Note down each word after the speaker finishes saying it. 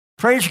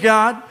Praise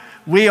God.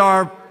 We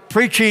are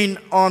preaching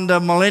on the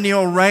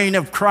millennial reign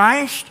of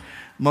Christ.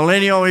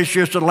 Millennial is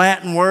just a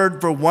Latin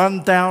word for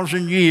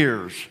 1,000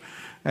 years.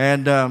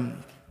 And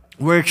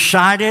we're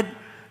excited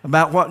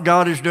about what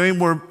God is doing.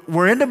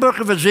 We're in the book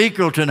of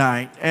Ezekiel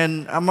tonight,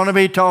 and I'm going to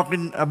be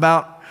talking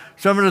about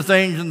some of the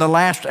things in the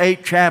last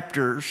 8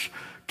 chapters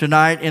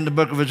tonight in the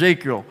book of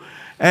Ezekiel.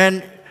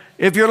 And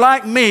if you're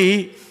like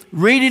me,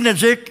 reading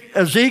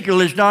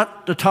Ezekiel is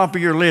not the top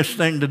of your list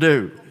thing to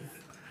do.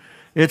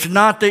 It's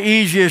not the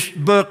easiest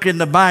book in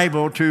the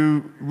Bible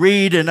to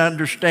read and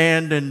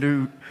understand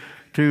and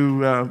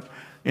to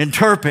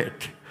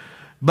interpret.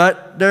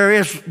 But there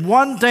is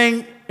one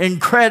thing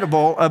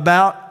incredible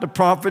about the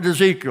prophet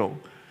Ezekiel.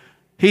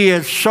 He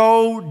is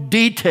so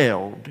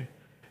detailed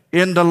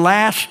in the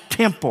last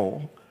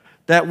temple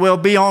that will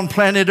be on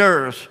planet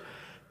Earth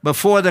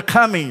before the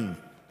coming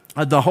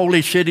of the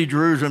holy city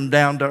Jerusalem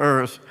down to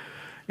earth,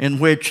 in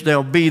which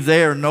there'll be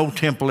there no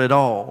temple at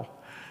all,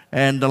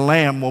 and the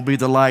Lamb will be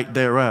the light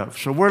thereof.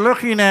 So we're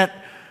looking at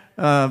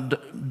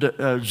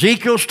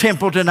Ezekiel's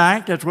temple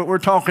tonight. That's what we're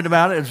talking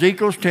about,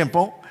 Ezekiel's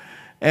temple.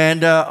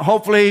 And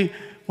hopefully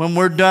when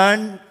we're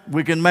done,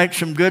 we can make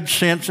some good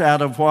sense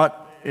out of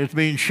what is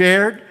being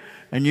shared.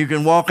 And you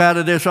can walk out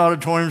of this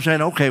auditorium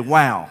saying, okay,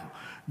 wow,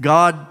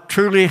 God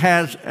truly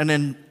has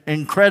an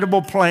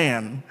incredible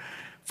plan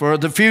for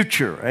the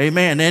future.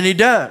 Amen. And He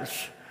does.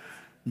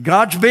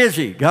 God's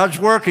busy. God's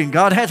working.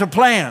 God has a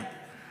plan.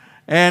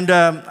 And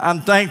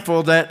I'm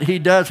thankful that He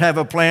does have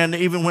a plan.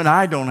 Even when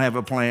I don't have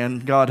a plan,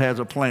 God has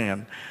a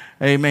plan.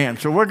 Amen.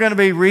 So we're going to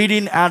be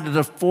reading out of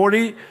the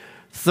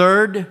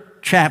 43rd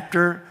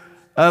chapter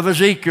of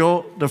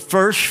Ezekiel, the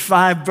first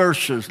 5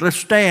 verses. Let's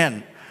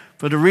stand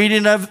for the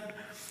reading of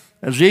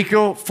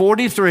Ezekiel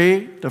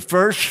 43, the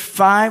first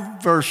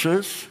 5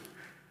 verses.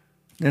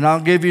 And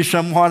I'll give you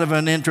somewhat of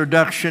an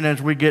introduction as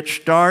we get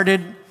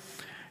started.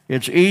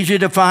 It's easy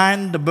to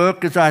find. The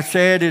book, as I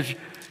said, is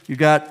you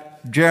got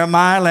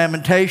Jeremiah,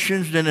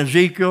 Lamentations, then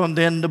Ezekiel, and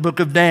then the book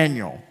of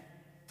Daniel.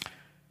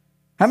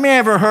 How many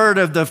ever heard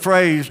of the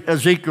phrase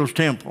Ezekiel's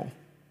temple?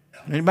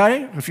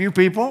 Anybody? A few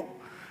people.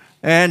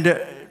 And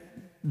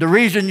the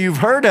reason you've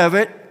heard of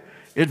it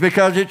is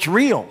because it's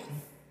real.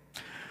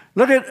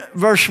 Look at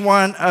verse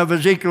 1 of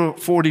Ezekiel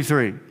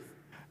 43.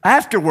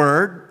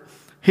 Afterward,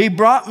 he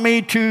brought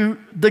me to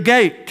the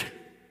gate,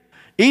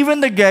 even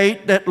the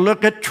gate that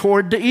looketh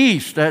toward the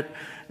east.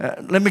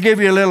 Let me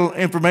give you a little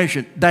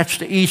information. That's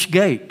the east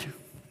gate.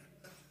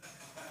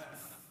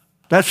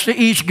 That's the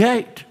east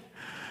gate.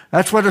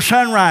 That's where the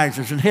sun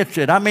rises and hits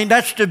it. I mean,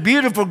 that's the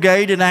beautiful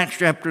gate in Acts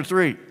chapter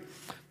 3.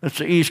 That's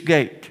the east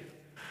gate.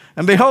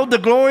 And behold, the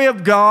glory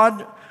of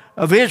God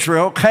of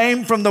Israel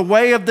came from the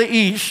way of the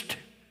east.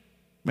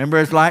 Remember,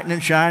 as lightning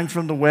shines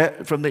from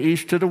the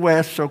east to the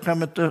west, so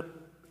cometh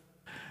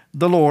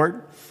the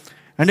Lord.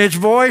 And His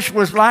voice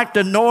was like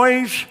the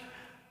noise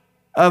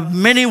of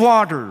many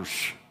waters.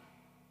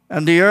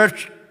 And the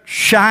earth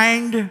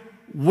shined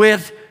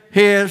with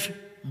His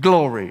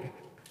glory.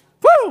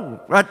 Woo!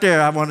 Right there,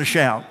 I want to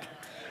shout.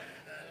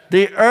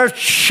 The earth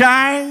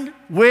shined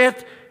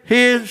with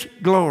His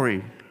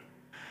glory.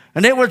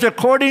 And it was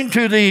according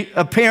to the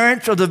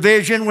appearance of the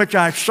vision which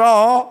I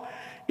saw,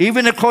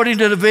 even according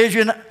to the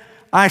vision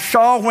I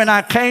saw when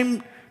I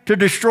came to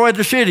destroy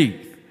the city.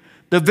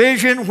 The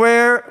vision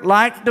where,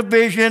 like the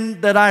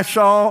vision that I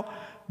saw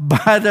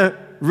by the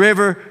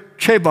river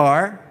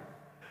Chebar.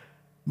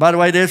 By the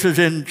way, this is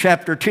in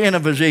chapter 10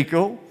 of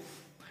Ezekiel.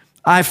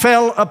 I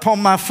fell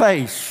upon my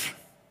face.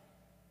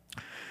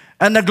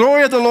 And the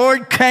glory of the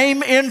Lord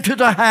came into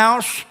the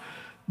house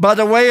by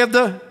the way of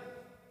the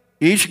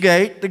east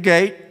gate, the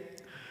gate,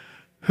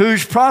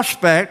 whose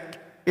prospect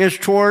is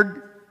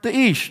toward the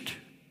east.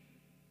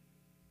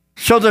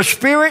 So the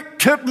Spirit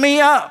took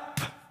me up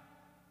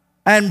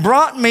and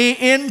brought me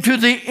into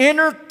the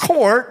inner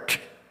court.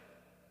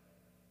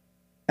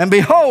 And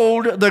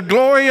behold, the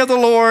glory of the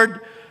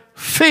Lord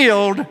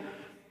filled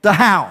the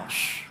house.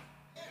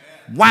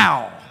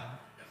 Wow.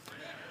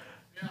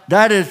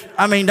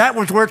 That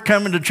was worth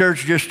coming to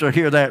church just to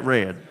hear that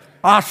read.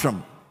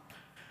 Awesome.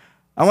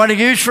 I want to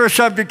use for a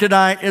subject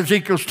tonight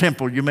Ezekiel's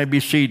temple. You may be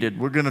seated.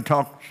 We're going to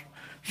talk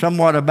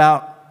somewhat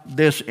about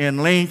this in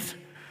length.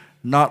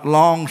 Not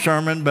long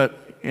sermon,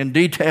 but in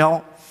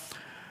detail.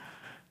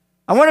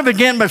 I want to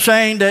begin by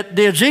saying that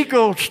the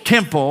Ezekiel's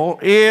temple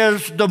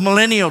is the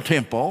millennial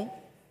temple.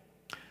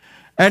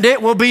 And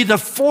it will be the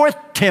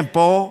 4th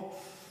temple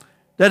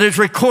that is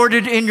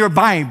recorded in your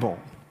Bible.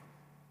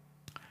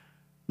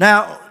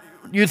 Now,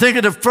 you think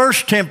of the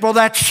first temple,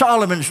 that's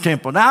Solomon's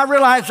temple. Now, I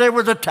realize there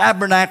was a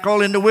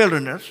tabernacle in the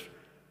wilderness.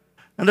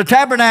 And the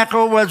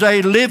tabernacle was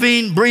a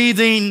living,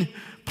 breathing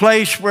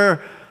place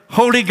where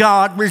holy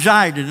God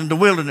resided in the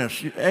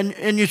wilderness.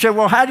 And you say,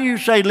 well, how do you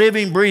say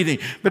living, breathing?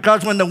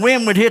 Because when the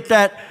wind would hit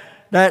that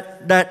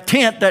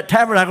tent, that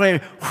tabernacle,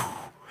 and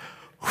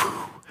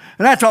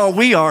that's all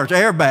we are, is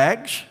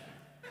airbags.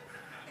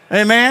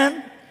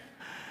 Amen?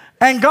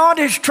 And God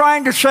is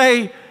trying to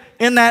say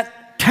in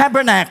that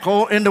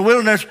tabernacle in the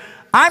wilderness,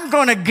 I'm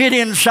going to get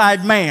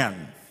inside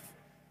man.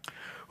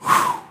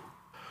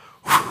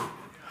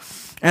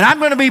 And I'm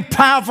going to be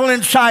powerful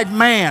inside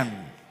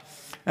man.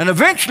 And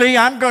eventually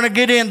I'm going to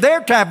get in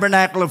their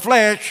tabernacle of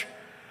flesh.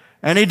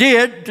 And he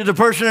did to the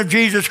person of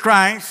Jesus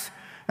Christ.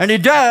 And he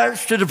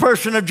does to the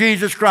person of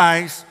Jesus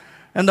Christ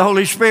and the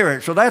Holy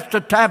Spirit. So that's the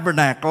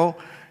tabernacle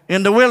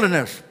in the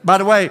wilderness. By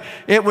the way,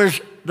 it was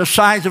the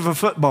size of a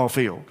football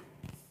field.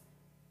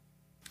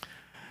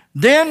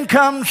 Then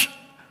comes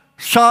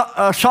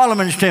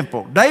Solomon's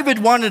temple. David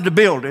wanted to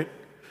build it.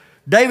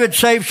 David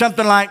saved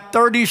something like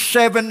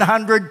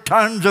 3,700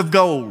 tons of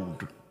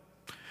gold.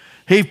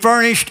 He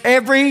furnished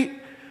every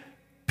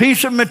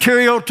piece of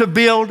material to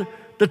build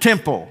the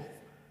temple.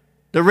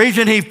 The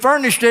reason he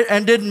furnished it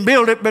and didn't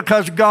build it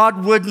because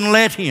God wouldn't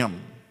let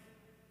him.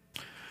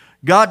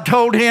 God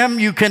told him,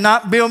 you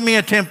cannot build me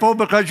a temple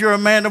because you're a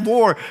man of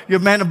war. You're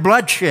a man of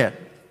bloodshed.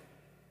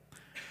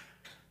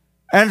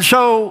 And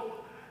so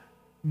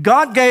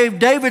God gave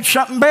David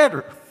something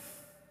better.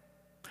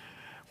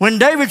 When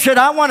David said,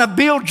 I want to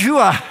build you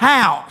a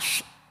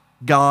house,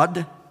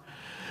 God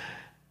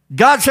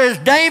says,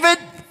 David,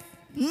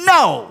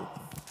 no,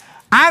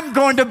 I'm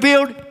going to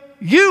build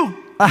you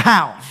a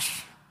house.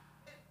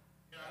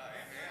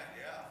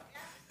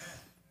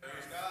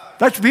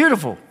 That's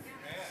beautiful.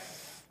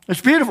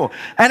 It's beautiful.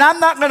 And I'm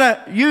not going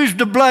to use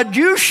the blood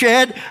you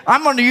shed.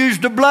 I'm going to use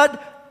the blood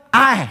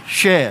I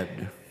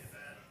shed.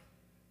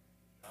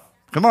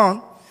 Come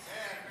on.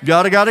 You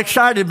ought to got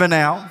excited by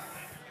now.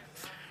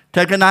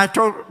 Take a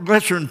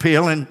nitroglycerin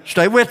pill and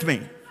stay with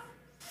me.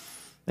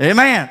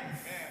 Amen.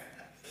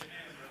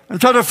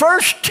 And so the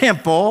first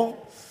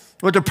temple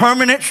was a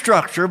permanent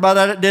structure. By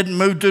that it didn't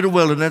move to the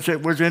wilderness.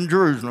 It was in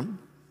Jerusalem.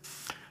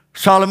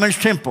 Solomon's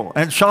temple.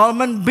 And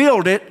Solomon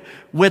built it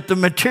with the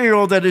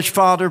material that his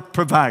father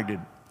provided.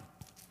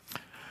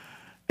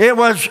 It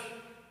was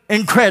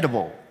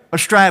incredible,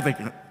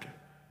 extravagant,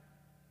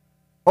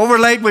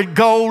 overlaid with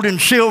gold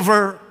and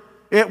silver.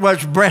 It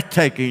was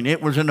breathtaking.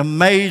 It was an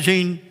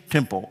amazing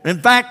temple. In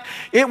fact,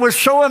 it was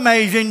so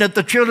amazing that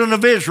the children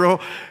of Israel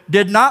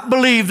did not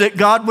believe that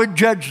God would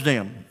judge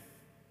them,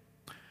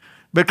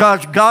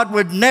 because God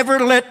would never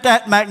let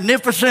that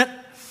magnificent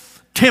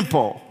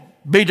temple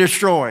be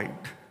destroyed.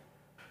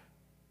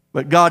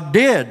 But God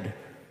did.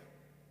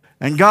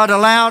 And God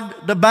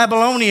allowed the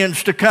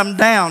Babylonians to come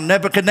down,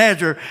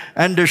 Nebuchadnezzar,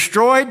 and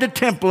destroyed the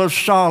temple of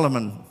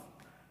Solomon.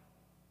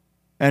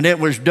 And it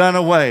was done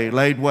away,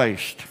 laid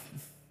waste.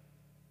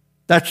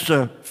 That's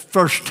the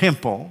first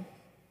temple,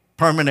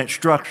 permanent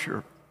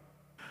structure.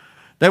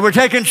 They were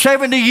taken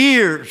 70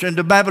 years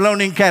into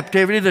Babylonian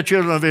captivity, the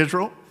children of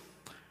Israel.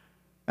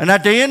 And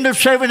at the end of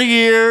 70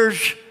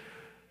 years,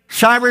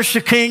 Cyrus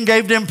the king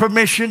gave them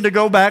permission to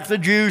go back, the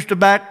Jews to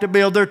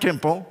build their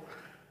temple.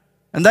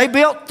 And they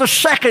built the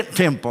second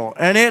temple,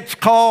 and it's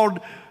called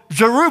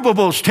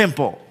Zerubbabel's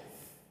temple.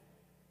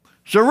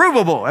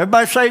 Zerubbabel.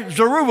 Everybody say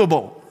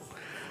Zerubbabel.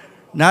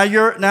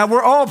 Now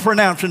we're all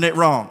pronouncing it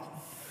wrong.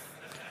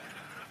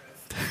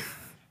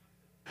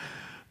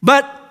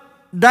 But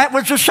that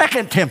was the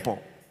second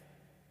temple.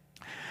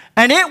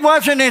 And it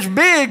wasn't as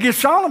big as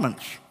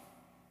Solomon's.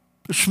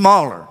 It was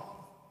smaller.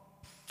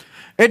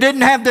 It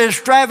didn't have the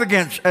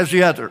extravagance as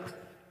the other.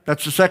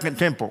 That's the second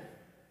temple.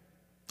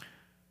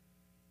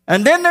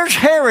 And then there's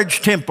Herod's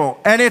temple,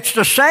 and it's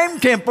the same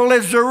temple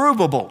as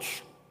Zerubbabel's.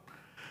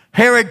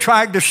 Herod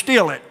tried to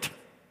steal it.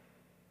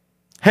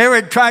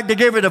 Herod tried to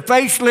give it a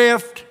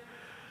facelift,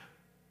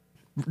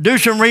 do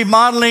some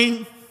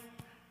remodeling,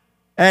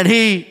 and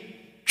he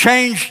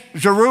changed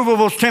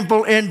Zerubbabel's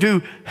temple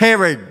into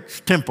Herod's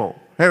temple,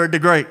 Herod the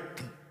Great.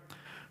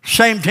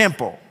 Same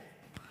temple,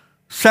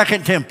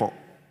 second temple.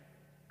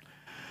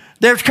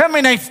 There's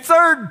coming a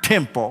third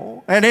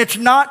temple, and it's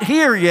not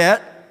here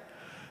yet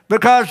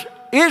because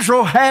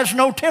Israel has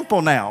no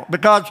temple now,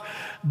 because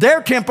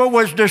their temple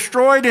was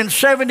destroyed in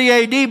 70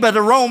 AD by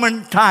the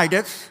Roman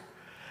Titus.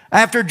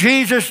 After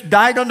Jesus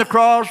died on the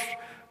cross,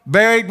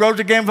 buried, rose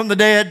again from the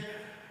dead,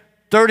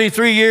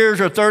 33 years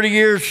or 30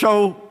 years,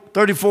 so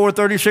 34,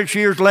 36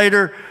 years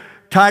later,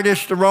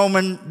 Titus the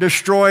Roman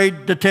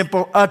destroyed the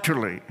temple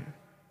utterly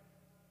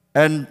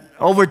and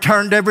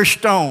overturned every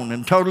stone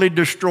and totally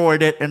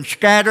destroyed it and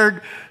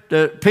scattered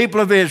the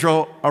people of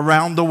Israel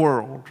around the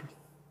world.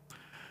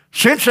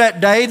 Since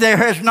that day, there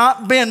has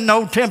not been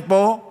no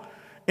temple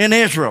in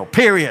Israel,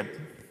 period.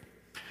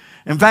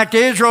 In fact,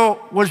 Israel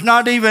was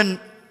not even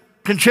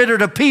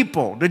considered a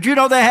people. Did you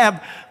know they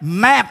have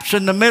maps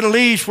in the Middle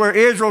East where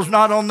Israel's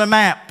not on the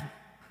map?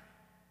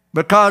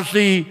 Because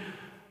the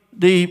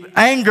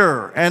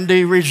anger and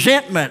the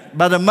resentment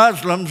by the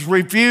Muslims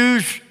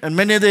refused, and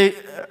many of the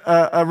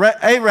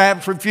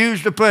Arabs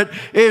refused to put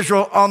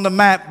Israel on the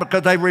map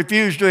because they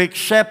refused to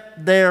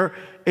accept their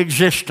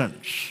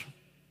existence.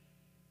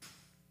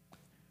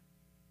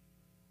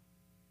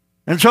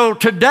 And so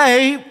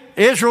today,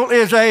 Israel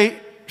is a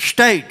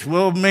state.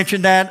 We'll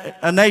mention that,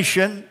 a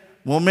nation.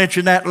 We'll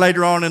mention that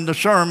later on in the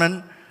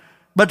sermon.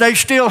 But they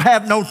still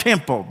have no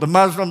temple. The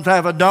Muslims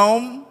have a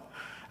dome.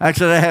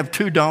 Actually, they have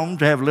two domes.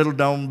 They have a little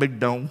dome, big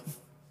dome.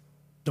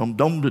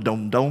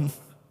 Dome.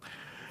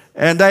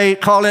 And they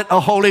call it a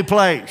holy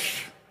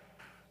place.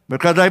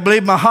 because they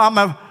believe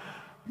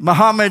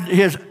Muhammad,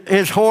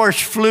 his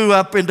horse flew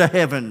up into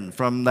heaven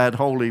from that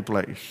holy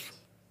place.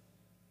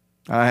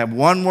 I have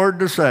one word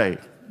to say: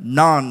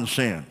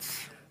 nonsense.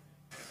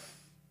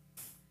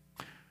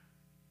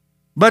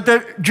 But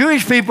the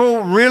Jewish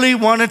people really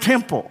want a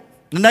temple.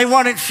 And they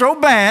want it so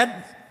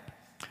bad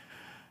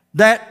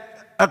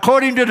that,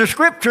 according to the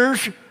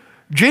scriptures,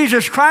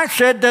 Jesus Christ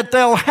said that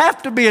there'll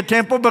have to be a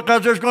temple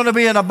because there's going to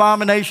be an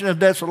abomination of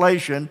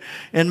desolation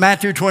in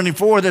Matthew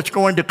 24 that's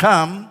going to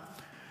come.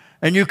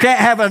 And you can't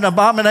have an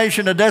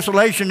abomination of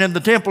desolation in the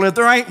temple if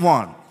there ain't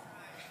one.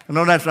 I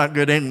know that's not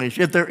good English,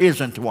 if there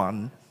isn't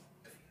one.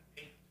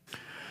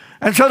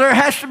 And so there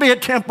has to be a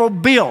temple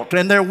built,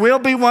 and there will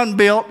be one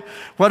built,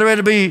 whether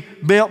it'll be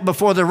built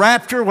before the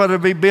rapture, whether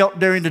it'll be built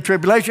during the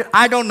tribulation,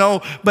 I don't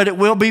know, but it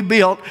will be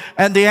built.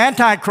 And the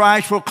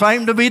Antichrist will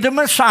claim to be the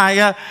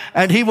Messiah,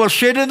 and he will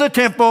sit in the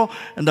temple,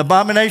 and the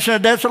abomination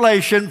of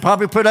desolation,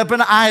 probably put up an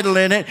idol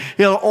in it.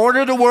 He'll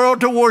order the world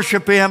to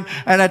worship him,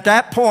 and at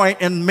that point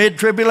in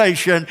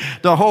mid-tribulation,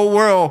 the whole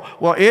world,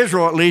 well,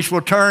 Israel at least,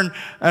 will turn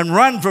and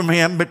run from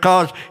him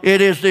because it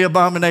is the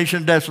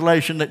abomination of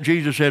desolation that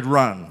Jesus had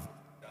run.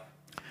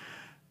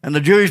 And the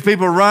Jewish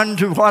people run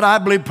to what I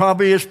believe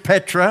probably is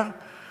Petra.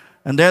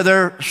 And there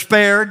they're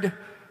spared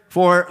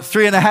for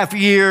 3.5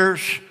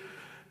 years.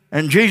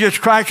 And Jesus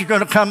Christ is going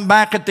to come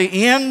back at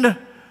the end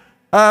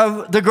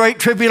of the Great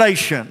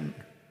Tribulation.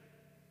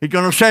 He's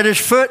going to set his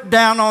foot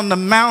down on the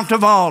Mount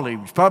of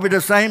Olives, probably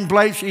the same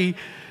place he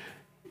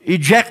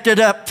ejected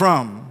up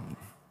from.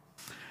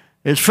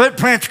 His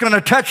footprint's going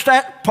to touch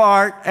that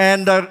part,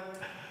 and the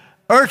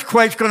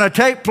earthquake's going to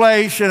take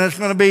place, and it's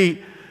going to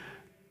be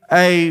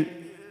a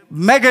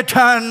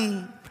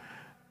megaton,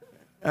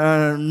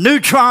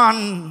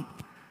 neutron,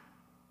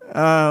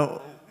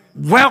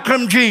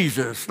 welcome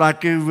Jesus,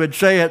 like you would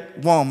say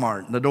at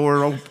Walmart.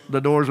 The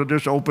doors will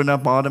just open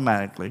up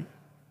automatically.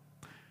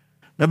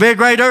 There'll be a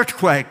great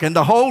earthquake, and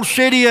the whole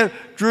city of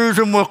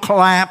Jerusalem will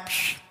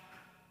collapse.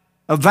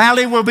 A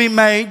valley will be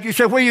made. You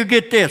say, where you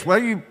get this?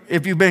 Well,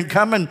 if you've been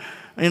coming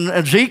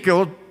in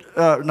Zechariah,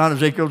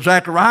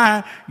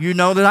 you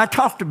know that I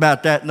talked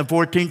about that in the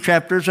 14th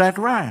chapter of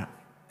Zechariah.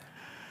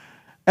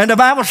 And the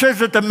Bible says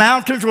that the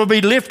mountains will be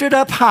lifted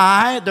up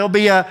high. There'll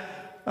be a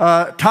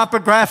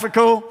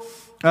topographical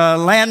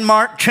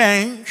landmark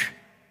change.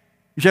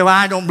 You say, well,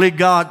 I don't believe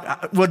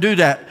God will do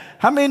that.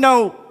 How many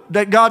know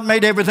that God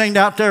made everything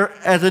out there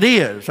as it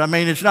is? I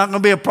mean, it's not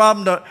going to be a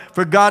problem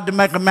for God to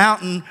make a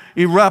mountain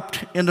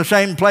erupt in the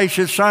same place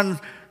his son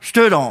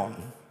stood on.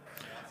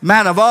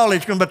 Mount of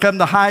Olives is going to become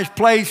the highest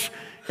place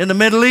in the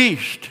Middle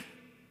East.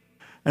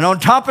 And on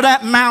top of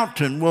that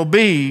mountain will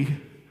be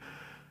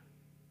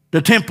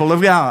the temple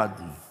of God,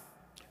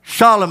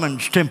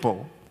 Solomon's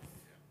temple.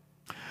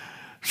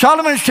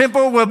 Solomon's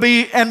temple will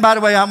be, and by the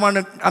way, I'm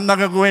not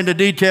going to go into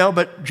detail,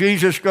 but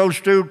Jesus goes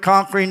through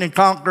conquering and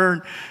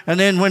conquering, and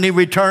then when he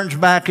returns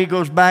back, he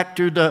goes back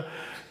to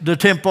the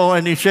temple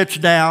and he sits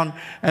down,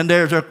 and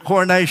there's a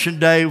coronation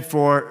day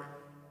for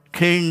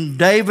King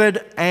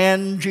David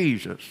and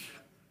Jesus.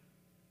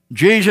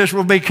 Jesus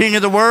will be king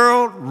of the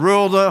world,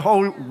 rule the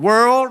whole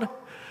world.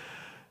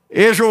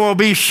 Israel will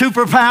be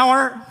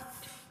superpower.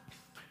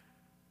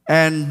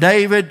 And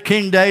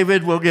King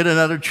David will get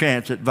another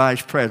chance at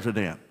vice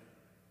president.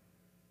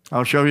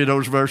 I'll show you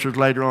those verses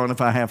later on if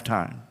I have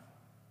time.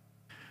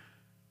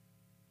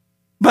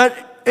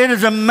 But it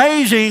is an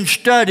amazing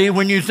study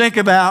when you think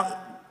about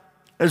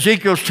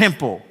Ezekiel's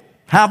temple.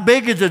 How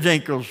big is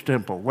Ezekiel's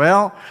temple?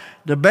 Well,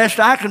 the best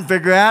I can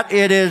figure out,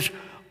 it is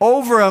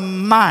over a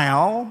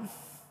mile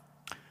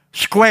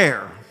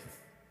square.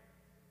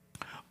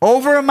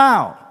 Over a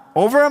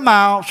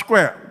mile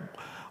square.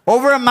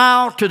 Over a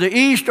mile to the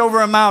east, over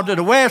a mile to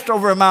the west,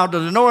 over a mile to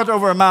the north,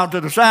 over a mile to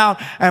the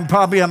south, and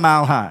probably a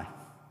mile high.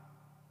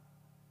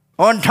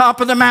 On top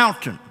of the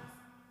mountain.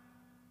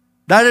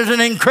 That is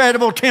an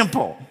incredible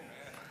temple.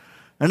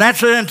 And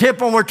that's the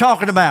temple we're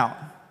talking about.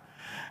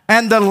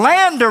 And the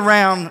land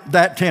around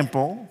that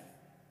temple,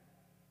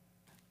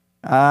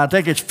 I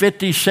think it's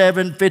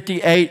 57,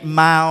 58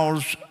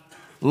 miles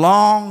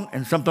long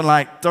and something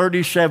like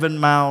 37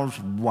 miles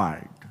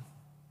wide.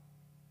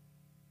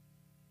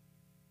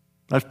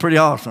 That's pretty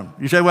awesome.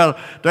 You say, well,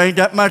 there ain't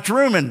that much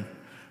room in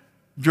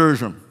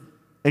Jerusalem.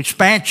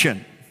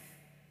 Expansion.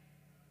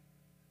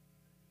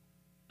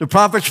 The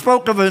prophet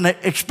spoke of an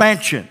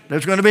expansion.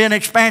 There's going to be an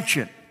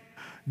expansion.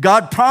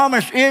 God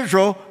promised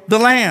Israel the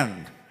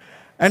land.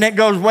 And it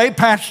goes way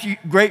past the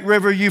great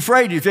river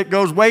Euphrates. It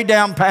goes way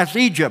down past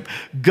Egypt.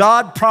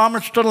 God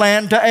promised the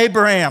land to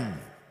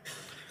Abraham.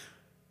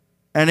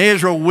 And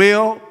Israel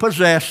will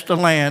possess the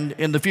land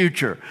in the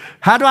future.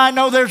 How do I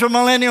know there's a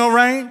millennial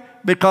reign?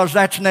 Because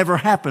that's never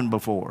happened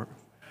before.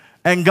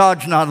 And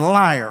God's not a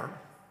liar.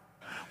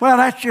 Well,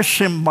 that's just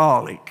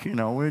symbolic.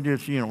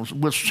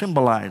 We'll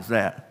symbolize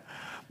that.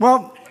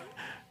 Well,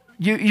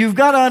 you've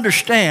got to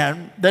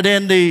understand that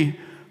in the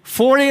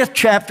 40th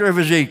chapter of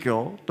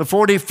Ezekiel, the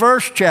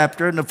 41st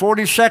chapter and the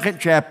 42nd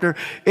chapter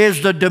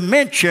is the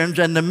dimensions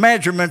and the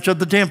measurements of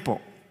the temple.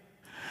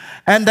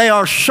 And they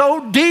are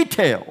so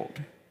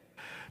detailed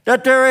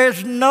that there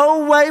is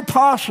no way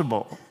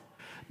possible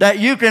that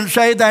you can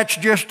say that's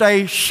just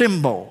a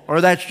symbol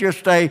or that's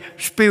just a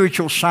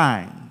spiritual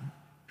sign.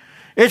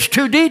 It's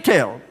too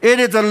detailed. It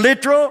is a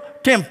literal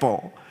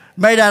temple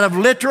made out of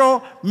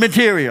literal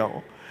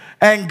material.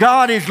 And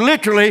God is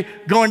literally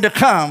going to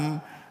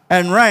come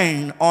and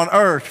reign on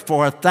earth for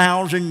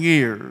 1,000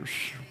 years.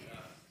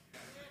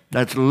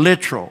 That's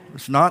literal.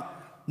 It's not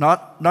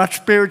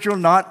spiritual,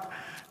 not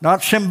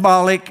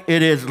symbolic.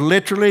 It is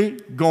literally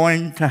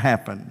going to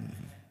happen.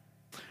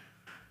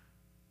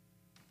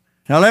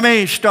 Now let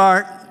me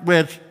start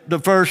with the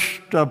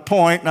first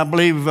point, and I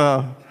believe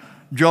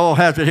Joel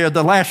has it here.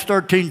 The last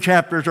 13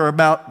 chapters are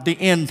about the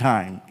end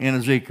time in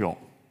Ezekiel.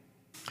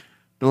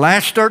 The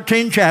last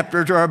 13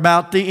 chapters are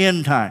about the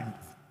end time.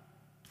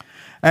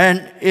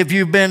 And if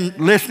you've been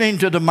listening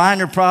to the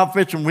minor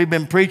prophets, and we've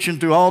been preaching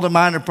through all the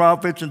minor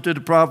prophets and to the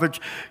prophets,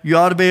 you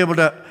ought to be able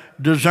to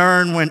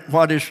discern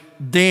what is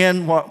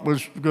then, what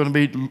was going to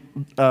be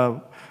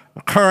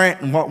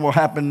current, and what will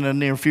happen in the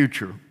near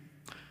future.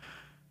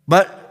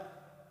 But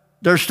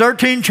there's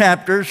 13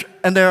 chapters,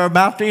 and they're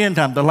about the end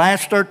time, the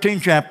last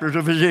 13 chapters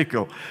of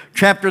Ezekiel.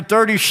 Chapter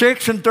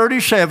 36 and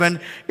 37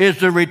 is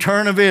the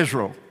return of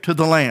Israel to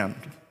the land.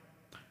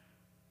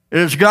 It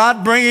is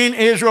God bringing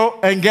Israel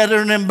and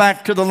gathering them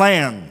back to the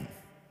land.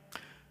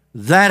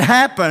 That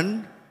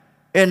happened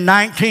in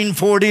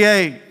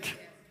 1948,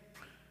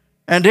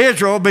 and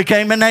Israel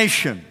became a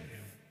nation.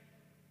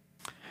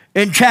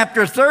 In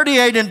chapter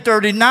 38 and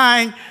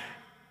 39,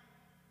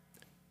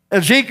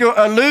 Ezekiel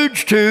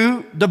alludes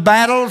to the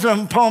battles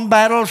upon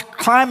battles,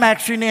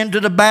 climaxing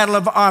into the battle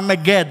of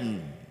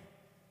Armageddon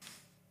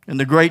in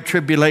the Great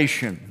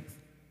Tribulation.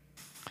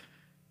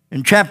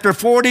 In chapter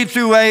 40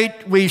 through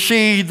 8, we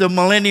see the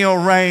millennial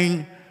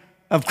reign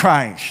of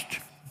Christ.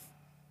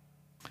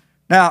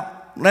 Now,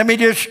 let me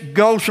just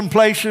go some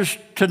places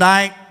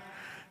tonight,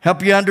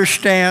 help you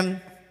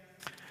understand.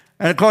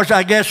 And of course,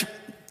 I guess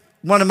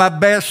one of my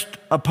best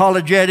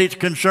apologetics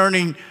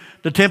concerning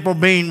the temple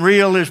being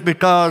real is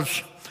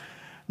because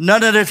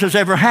none of this has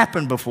ever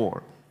happened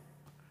before.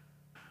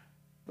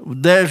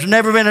 There's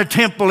never been a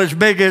temple as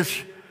big as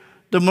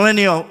the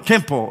millennial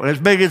temple, as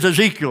big as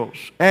Ezekiel's.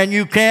 And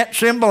you can't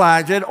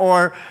symbolize it,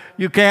 or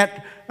you can't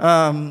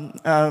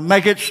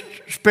make it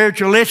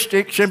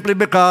spiritualistic simply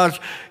because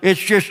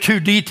it's just too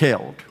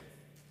detailed.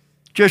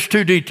 Just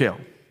too detailed.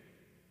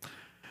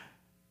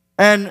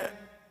 And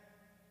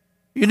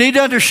you need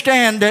to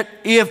understand that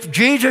if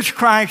Jesus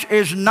Christ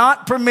is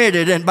not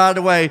permitted, and by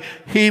the way,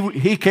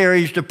 he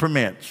carries the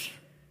permits.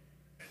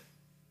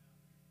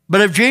 But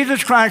if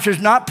Jesus Christ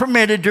is not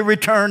permitted to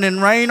return and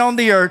reign on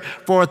the earth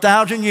for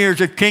 1,000 years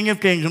as King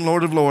of Kings and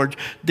Lord of Lords,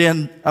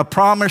 then a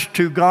promise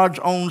to God's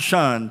own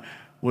Son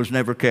was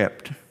never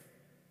kept.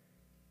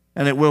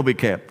 And it will be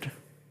kept.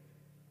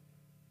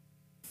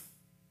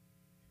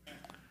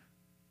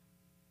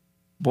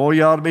 Boy,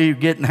 you ought to be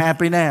getting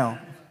happy now.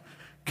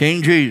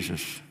 King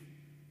Jesus.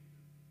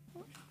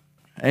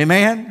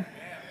 Amen?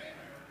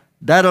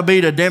 That'll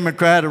beat a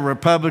Democrat or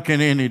Republican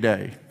any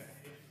day.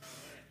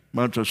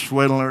 Bunch of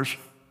swindlers.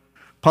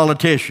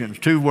 Politicians,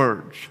 2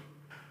 words.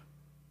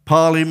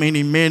 Poly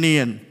meaning many,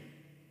 and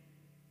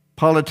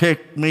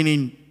politic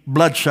meaning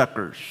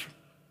bloodsuckers.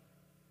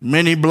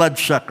 Many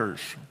bloodsuckers.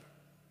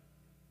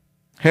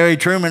 Harry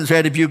Truman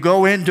said, if you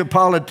go into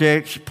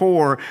politics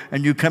poor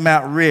and you come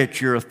out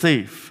rich, you're a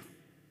thief.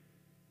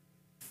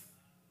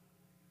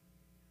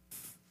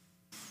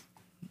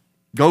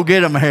 Go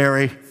get them,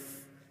 Harry.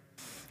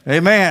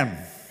 Amen.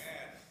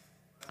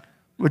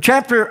 Well,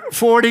 chapter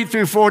 40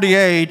 through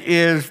 48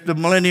 is the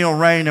millennial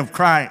reign of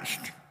Christ.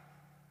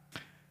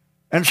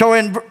 And so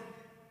in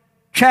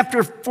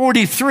chapter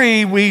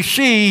 43, we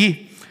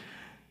see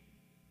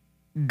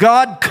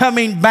God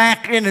coming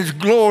back in His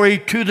glory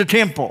to the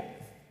temple.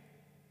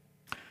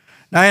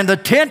 Now, in the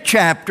 10th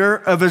chapter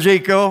of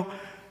Ezekiel,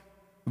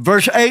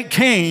 verse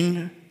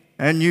 18,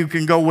 and you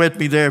can go with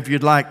me there if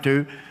you'd like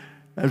to,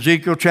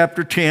 Ezekiel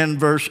chapter 10,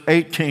 verse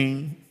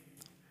 18.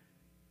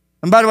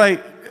 And by the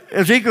way,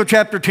 Ezekiel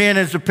chapter 10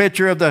 is the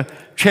picture of the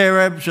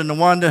cherubs and the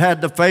one that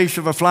had the face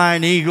of a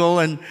flying eagle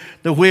and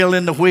the wheel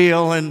in the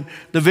wheel and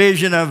the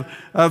vision of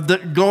the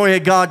glory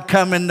of God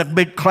coming, the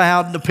big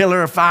cloud and the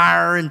pillar of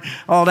fire and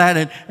all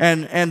that.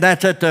 And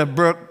that's at the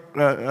brook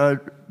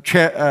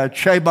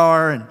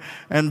Chebar.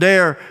 And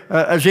there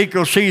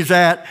Ezekiel sees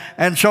that.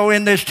 And so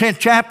in this 10th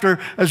chapter,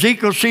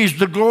 Ezekiel sees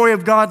the glory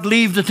of God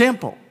leave the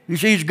temple. He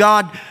sees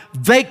God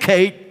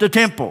vacate the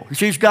temple. He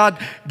sees God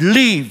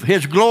leave.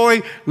 His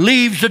glory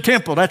leaves the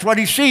temple. That's what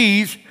he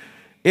sees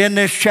in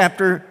this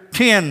chapter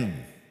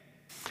 10.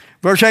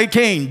 Verse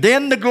 18,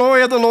 then the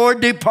glory of the Lord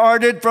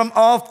departed from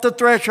off the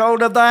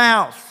threshold of the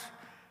house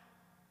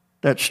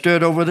that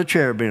stood over the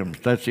cherubims.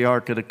 That's the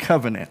Ark of the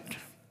Covenant.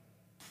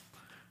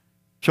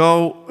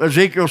 So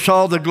Ezekiel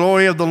saw the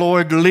glory of the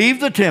Lord leave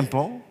the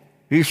temple.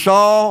 He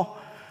saw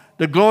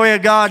the glory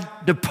of God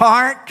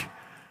depart.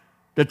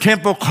 The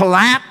temple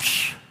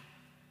collapsed.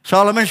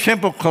 Solomon's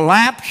temple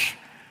collapsed,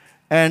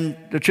 and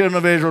the children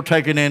of Israel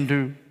taken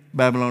into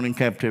Babylonian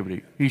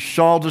captivity. He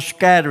saw the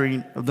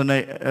scattering of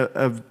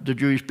the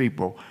Jewish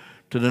people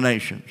to the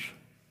nations.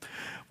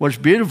 What's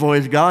beautiful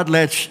is God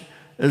lets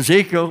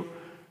Ezekiel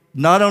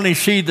not only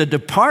see the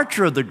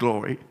departure of the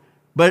glory,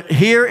 but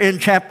here in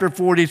chapter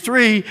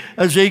 43,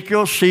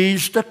 Ezekiel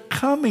sees the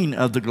coming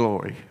of the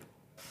glory.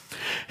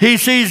 He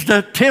sees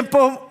the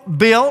temple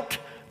built,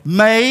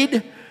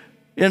 made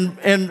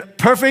in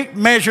perfect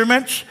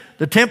measurements.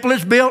 The temple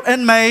is built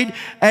and made,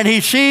 and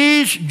he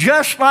sees,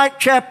 just like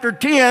chapter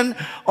 10,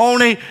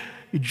 only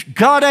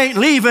God ain't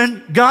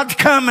leaving, God's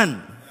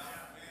coming.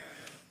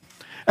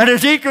 And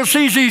Ezekiel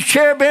sees these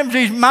cherubims,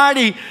 these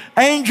mighty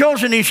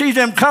angels, and he sees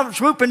them come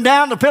swooping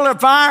down the pillar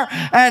of fire,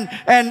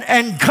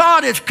 and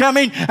God is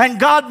coming, and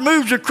God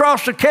moves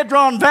across the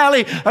Kedron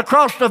Valley,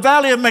 across the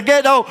valley of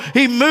Megiddo.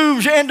 He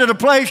moves into the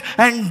place,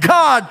 and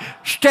God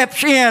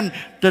steps in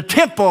the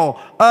temple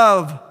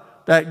of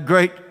that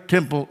great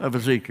temple of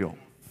Ezekiel.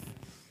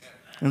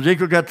 And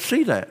Ezekiel got to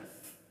see that.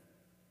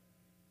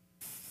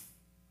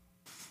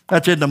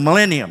 That's in the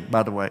millennium,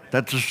 by the way.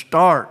 That's the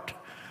start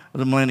of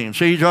the millennium.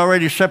 See, he's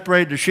already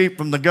separated the sheep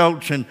from the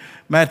goats in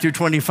Matthew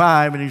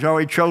 25, and he's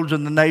already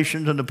chosen the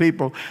nations and the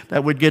people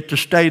that would get to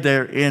stay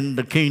there in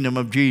the kingdom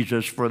of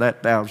Jesus for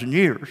that 1,000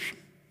 years.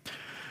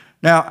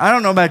 Now, I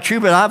don't know about you,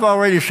 but I've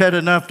already said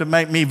enough to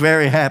make me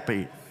very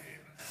happy.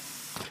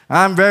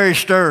 I'm very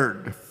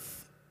stirred.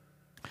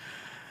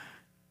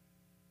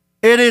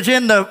 It is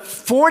in the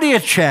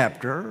 40th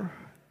chapter,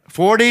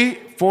 40,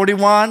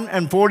 41,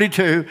 and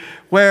 42,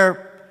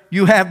 where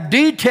you have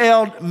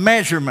detailed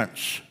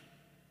measurements.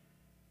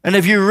 And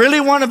if you really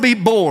want to be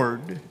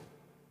bored,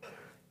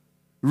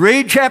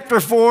 read chapter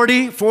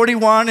 40,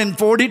 41, and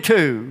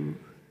 42,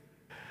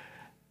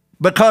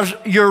 because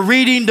you're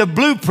reading the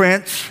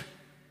blueprints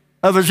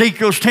of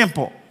Ezekiel's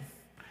temple.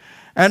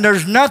 And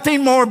there's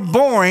nothing more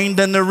boring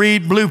than to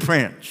read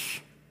blueprints.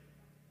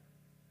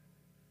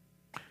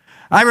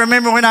 I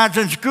remember when I was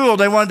in school,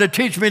 they wanted to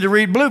teach me to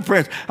read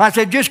blueprints. I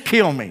said, just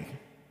kill me.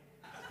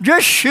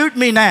 Just shoot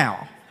me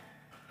now.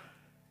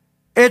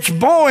 It's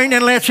boring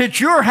unless it's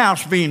your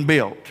house being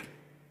built.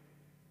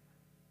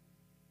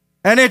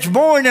 And it's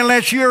boring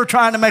unless you're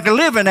trying to make a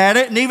living at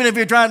it. And even if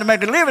you're trying to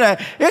make a living at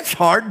it, it's a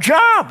hard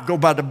job. Go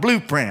by the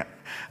blueprint.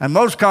 And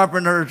most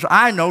carpenters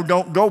I know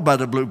don't go by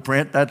the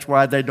blueprint. That's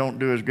why they don't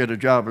do as good a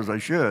job as they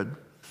should.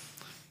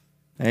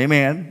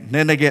 Amen.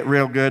 Then they get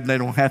real good and they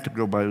don't have to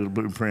go by the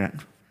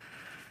blueprint.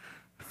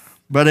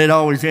 But it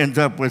always ends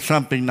up with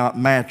something not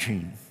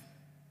matching.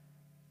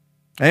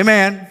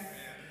 Amen.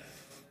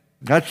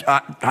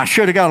 I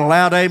should have got a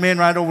loud amen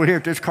right over here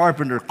at this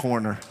carpenter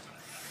corner.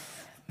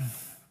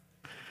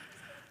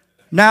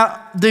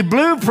 Now, the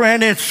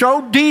blueprint is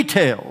so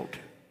detailed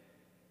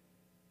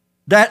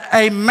that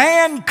a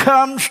man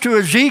comes to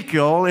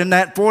Ezekiel in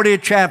that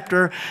 40th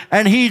chapter,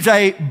 and he's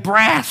a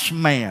brass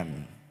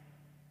man.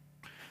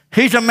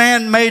 He's a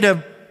man made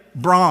of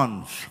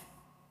bronze.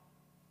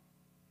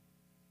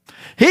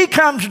 He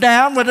comes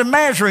down with a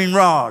measuring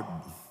rod,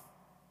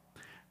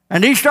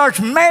 and he starts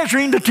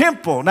measuring the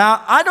temple.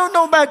 Now, I don't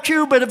know about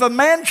you, but if a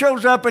man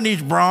shows up and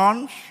he's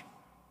bronze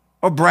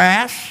or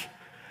brass,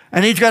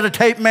 and he's got a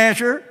tape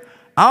measure,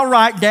 I'll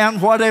write down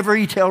whatever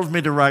he tells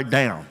me to write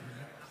down.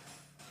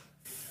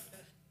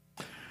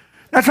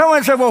 Now,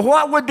 someone said, well,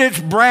 what would this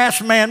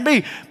brass man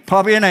be?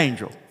 Probably an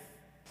angel.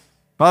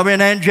 Probably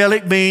an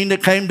angelic being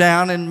that came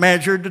down and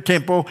measured the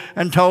temple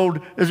and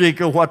told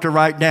Ezekiel what to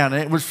write down.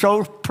 And it was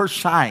so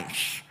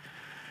precise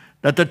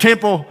that the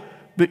temple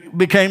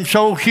became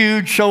so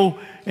huge, so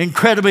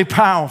incredibly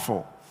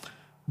powerful,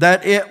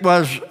 that it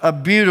was a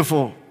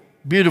beautiful,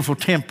 beautiful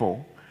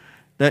temple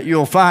that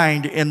you'll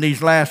find in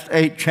these last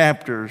 8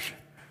 chapters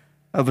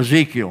of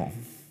Ezekiel.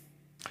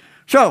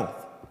 So,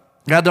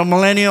 got the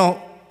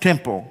millennial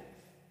temple.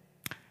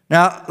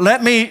 Now,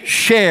 let me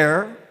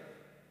share,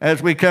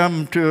 as we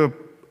come to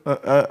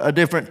a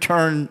different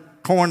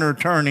corner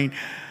turning,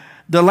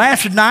 the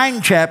last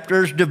 9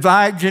 chapters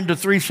divides into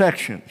 3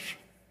 sections.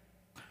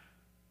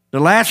 The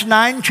last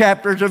 9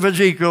 chapters of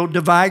Ezekiel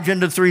divides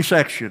into 3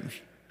 sections.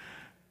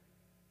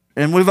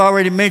 And we've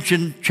already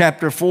mentioned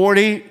chapter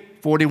 40,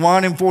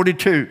 41, and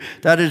 42.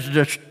 That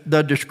is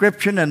the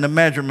description and the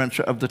measurements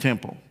of the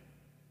temple.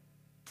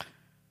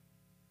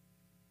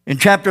 In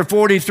chapter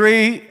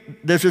 43,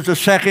 this is the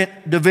second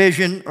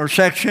division or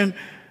section.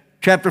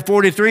 Chapter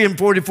 43 and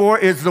 44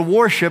 is the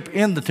worship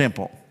in the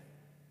temple.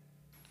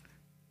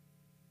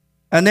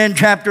 And then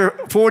chapter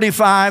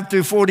 45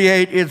 through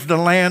 48 is the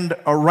land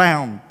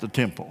around the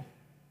temple.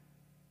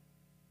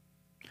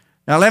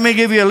 Now let me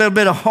give you a little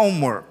bit of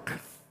homework.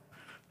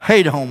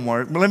 Hate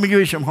homework, but let me give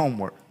you some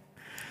homework,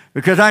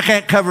 because I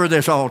can't cover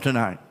this all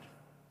tonight.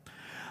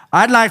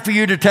 I'd like for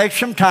you to take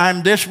some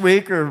time this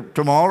week or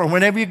tomorrow or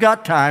whenever you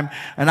got time,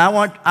 and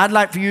I'd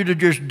like for you to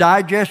just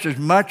digest as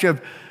much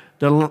of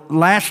the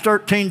last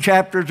 13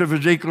 chapters of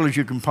Ezekiel as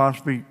you can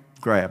possibly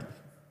grab.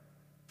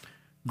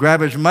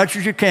 Grab as much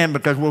as you can,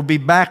 because we'll be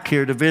back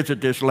here to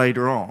visit this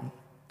later on.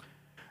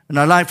 And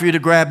I'd like for you to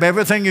grab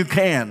everything you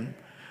can,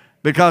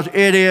 because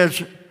it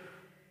is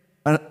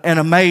an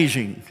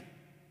amazing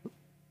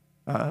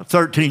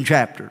 13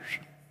 chapters.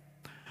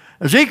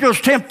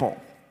 Ezekiel's temple.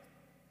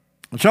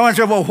 And someone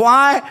said, well,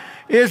 why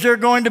is there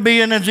going to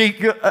be an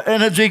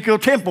Ezekiel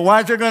temple?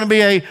 Why is there going to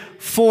be a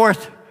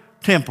fourth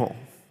temple?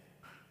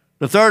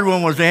 The third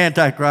one was the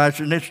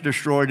Antichrist, and it's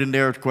destroyed in the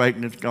earthquake,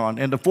 and it's gone.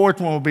 And the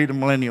fourth one will be the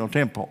millennial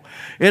temple.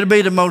 It'll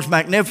be the most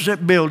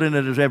magnificent building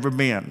that has ever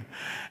been.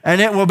 And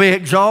it will be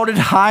exalted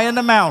high in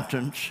the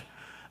mountains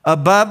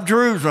above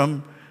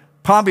Jerusalem,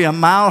 probably a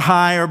mile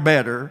high or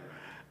better.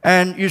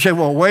 And you say,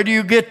 well, where do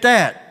you get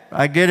that?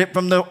 I get it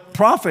from the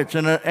prophets,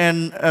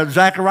 and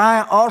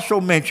Zechariah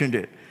also mentioned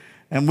it.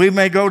 And we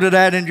may go to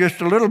that in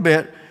just a little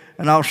bit,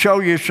 and I'll show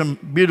you some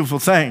beautiful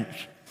things.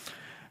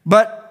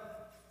 But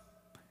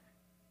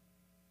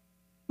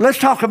let's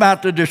talk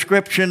about the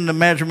description, the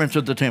measurements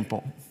of the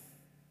temple.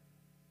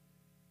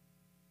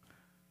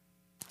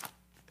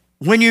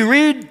 When you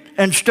read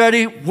and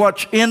study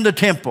what's in the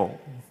temple,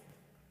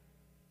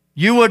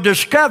 you will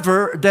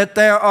discover that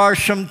there are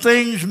some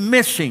things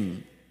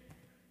missing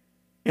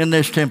in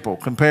this temple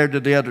compared to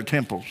the other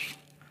temples.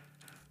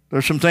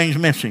 There's some things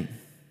missing.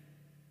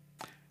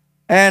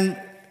 And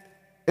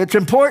it's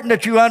important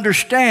that you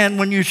understand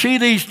when you see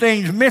these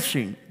things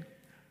missing,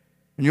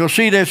 and you'll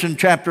see this in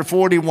chapter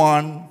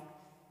 41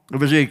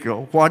 of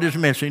Ezekiel, what is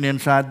missing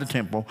inside the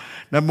temple.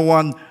 Number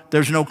one,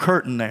 there's no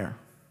curtain there.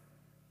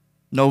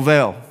 No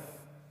veil.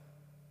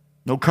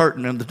 No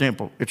curtain in the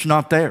temple. It's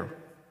not there.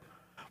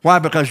 Why?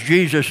 Because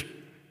Jesus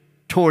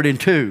tore it in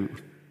two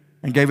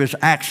and gave us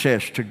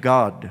access to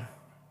God.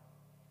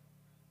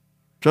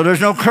 So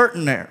there's no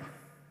curtain there.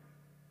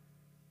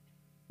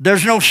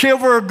 There's no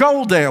silver or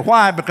gold there.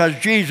 Why? Because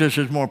Jesus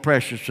is more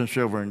precious than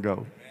silver and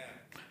gold.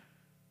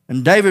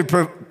 And David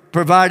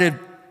provided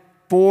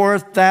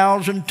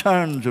 4,000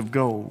 tons of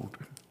gold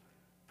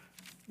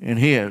in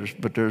his,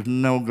 but there's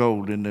no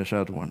gold in this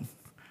other one.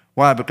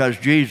 Why? Because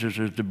Jesus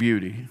is the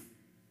beauty,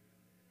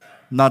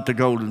 not the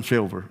gold and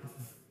silver.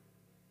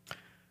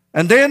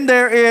 And then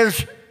there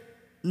is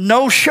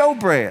no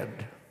showbread.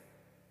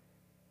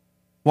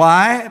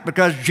 Why?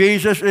 Because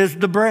Jesus is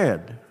the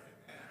bread.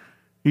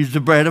 He's the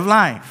bread of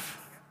life.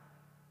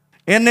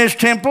 In this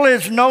temple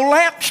is no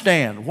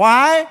lampstand.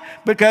 Why?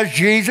 Because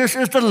Jesus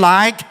is the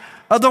light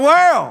of the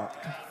world.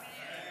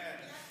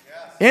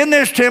 In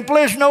this temple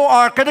is no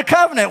Ark of the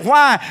Covenant.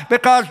 Why?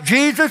 Because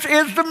Jesus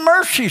is the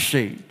mercy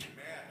seat.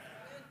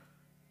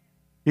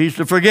 He's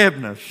the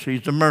forgiveness.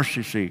 He's the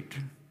mercy seat.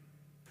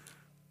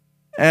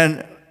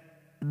 And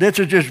this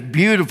is just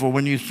beautiful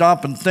when you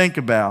stop and think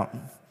about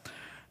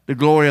the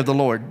glory of the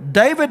Lord.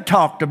 David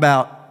talked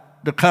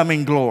about the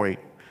coming glory.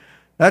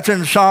 That's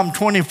in Psalm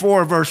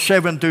 24, verse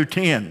 7 through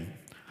 10.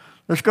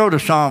 Let's go to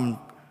Psalm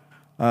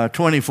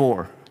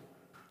 24,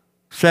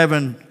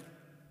 7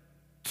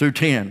 through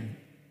 10.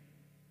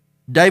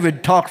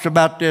 David talks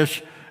about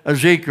this,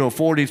 Ezekiel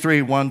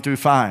 43, 1 through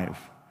 5.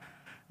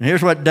 And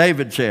here's what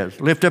David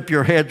says. Lift up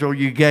your heads, O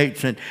ye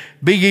gates, and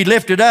be ye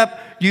lifted up,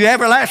 you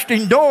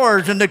everlasting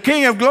doors, and the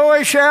King of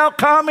glory shall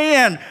come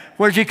in.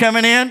 Where's he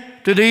coming in?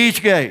 To the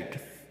east gate.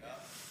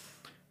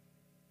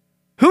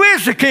 Who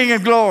is the King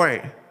of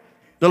glory?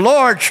 The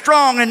Lord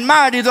strong and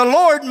mighty, the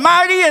Lord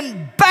mighty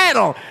in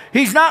battle.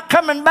 He's not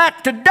coming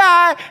back to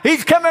die,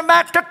 he's coming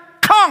back to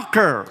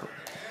conquer.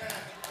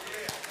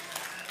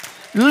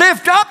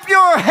 Lift up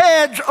your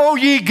heads, O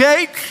ye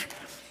gates,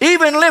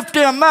 even lift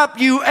them up,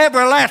 you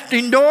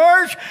everlasting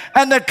doors,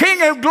 and the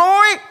King of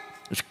glory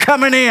is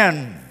coming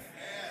in.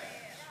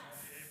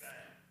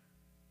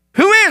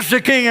 Who is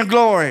the King of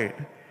glory?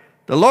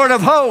 The Lord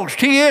of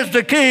hosts. He is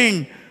the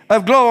King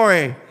of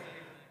glory.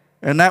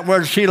 And that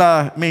word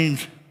Selah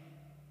means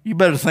you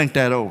better think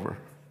that over.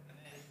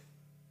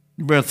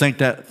 You better think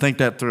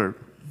that through.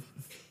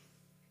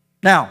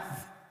 Now,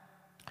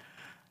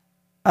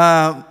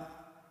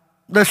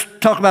 let's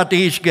talk about the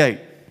east gate.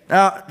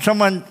 Now,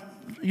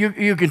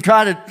 you can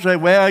try to say,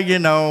 well, you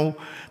know,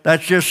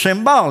 that's just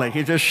symbolic.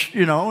 It's just,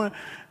 you know.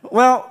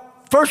 Well,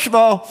 first of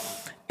all,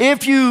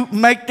 if you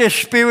make this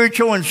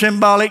spiritual and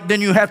symbolic,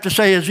 then you have to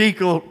say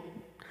Ezekiel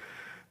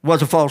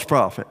was a false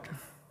prophet.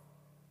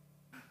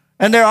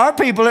 And there are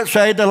people that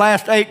say the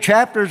last 8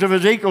 chapters of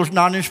Ezekiel is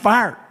not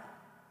inspired.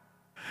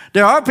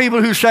 There are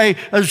people who say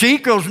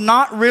Ezekiel's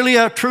not really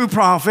a true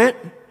prophet.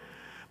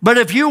 But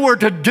if you were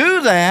to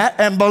do that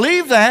and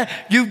believe that,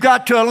 you've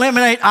got to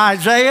eliminate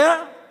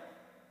Isaiah,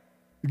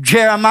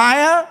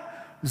 Jeremiah,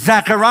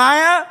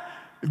 Zechariah,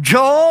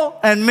 Joel,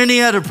 and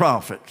many other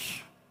prophets.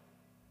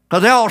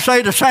 Because they all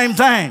say the same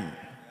thing.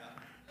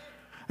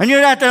 And you'd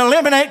have to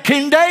eliminate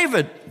King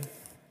David.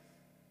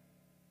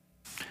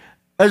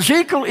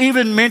 Ezekiel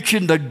even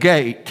mentioned the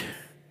gate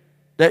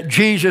that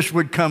Jesus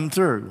would come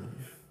through.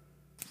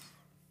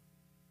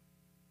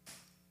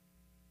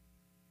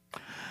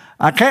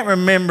 I can't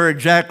remember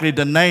exactly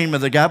the name of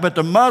the guy, but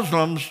the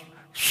Muslims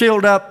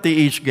sealed up the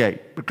east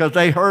gate because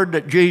they heard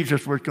that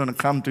Jesus was going to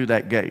come through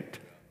that gate.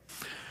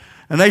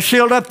 And they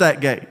sealed up that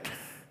gate.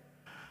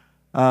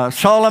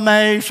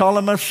 Solomon,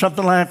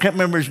 something like that, I can't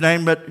remember his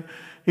name, but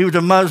He was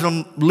a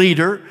Muslim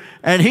leader,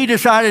 and he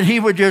decided he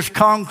would just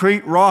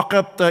concrete rock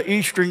up the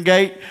eastern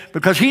gate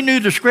because he knew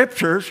the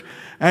scriptures,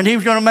 and he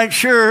was going to make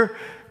sure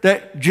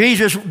that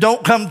Jesus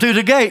don't come through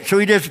the gate. So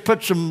he just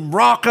put some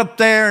rock up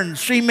there and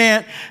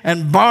cement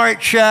and bar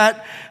it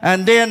shut.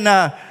 And then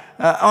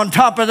on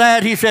top of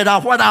that, he said,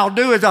 what I'll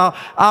do is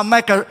I'll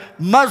make a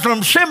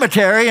Muslim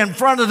cemetery in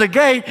front of the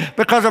gate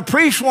because a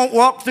priest won't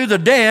walk through the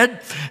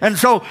dead. And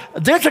so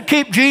this will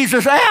keep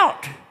Jesus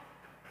out.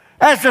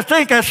 As to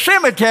think a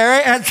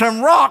cemetery and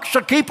some rocks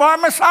to keep our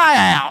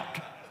Messiah out.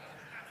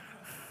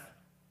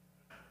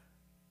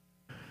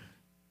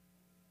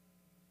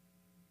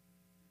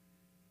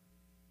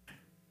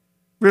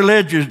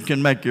 Religion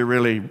can make you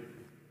really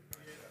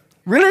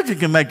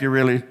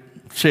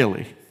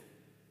silly,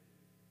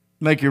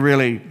 make you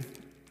really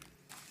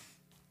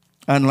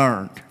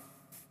unlearned.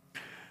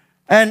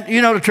 And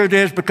you know the truth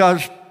is,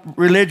 because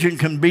religion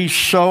can be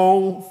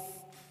so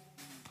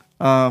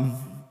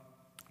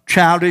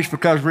childish,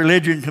 because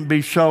religion can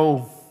be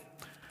so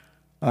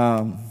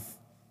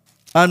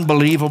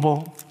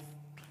unbelievable,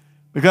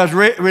 because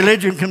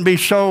religion can be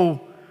so,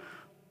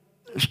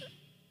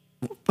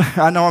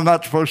 I know I'm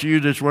not supposed to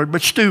use this word,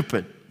 but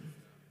stupid,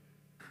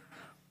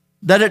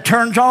 that it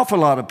turns off a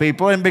lot of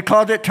people. And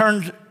because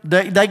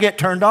they get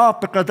turned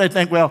off because they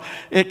think, well,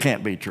 it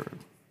can't be true.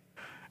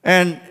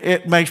 And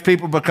it makes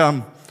people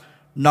become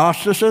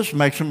Gnostics,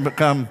 makes them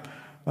become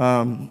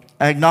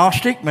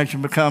agnostic, makes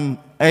them become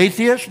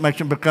atheists, makes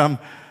them become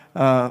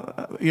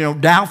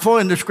doubtful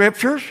in the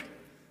scriptures.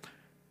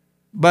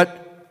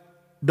 But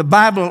the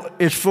Bible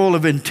is full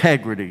of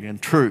integrity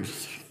and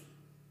truth.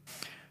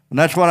 And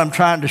that's what I'm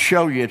trying to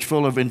show you. It's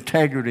full of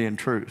integrity and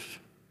truth.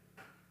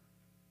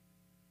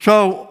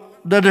 So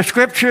the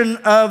description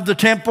of the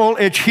temple,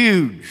 it's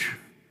huge.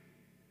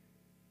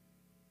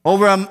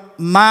 Over a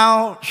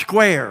mile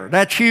square.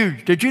 That's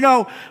huge. Did you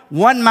know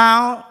 1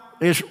 mile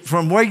is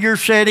from where you're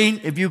sitting?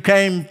 If you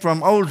came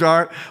from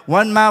Ozark,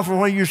 1 mile from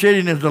where you're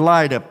sitting is the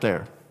light up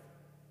there.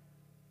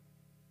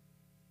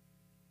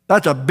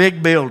 That's a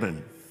big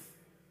building.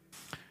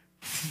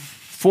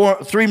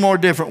 3 more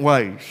different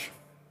ways.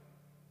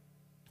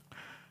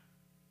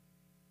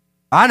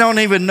 I don't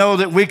even know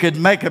that we could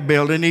make a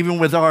building, even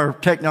with our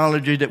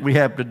technology that we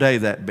have today,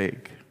 that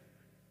big.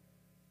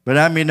 But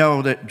I may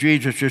know that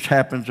Jesus just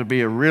happens to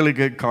be a really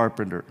good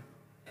carpenter.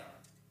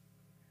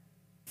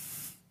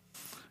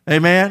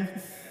 Amen?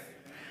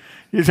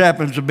 He just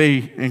happens to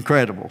be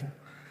incredible.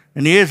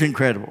 And he is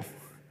incredible.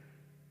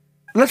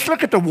 Let's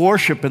look at the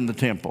worship in the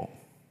temple.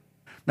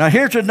 Now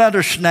here's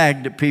another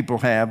snag that people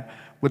have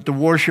with the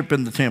worship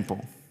in the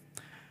temple.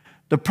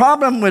 The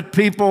problem with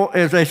people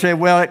is they say,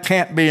 well, it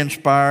can't be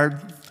inspired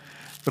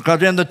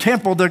because in the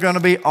temple they're going to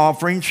be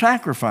offering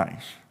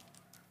sacrifice.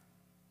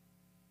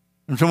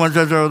 And someone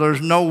says, oh,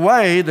 there's no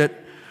way that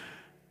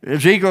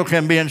Ezekiel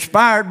can be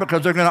inspired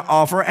because they're going to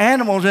offer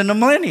animals in the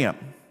millennium.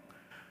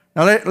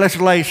 Now let's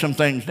lay some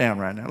things down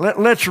right now.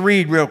 Let's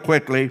read real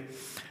quickly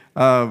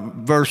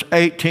verse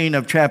 18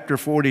 of chapter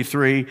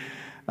 43,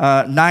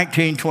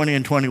 19, 20,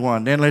 and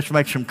 21. Then let's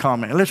make some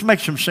comment. Let's make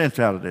some sense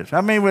out of this.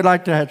 I mean, we'd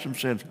like to have some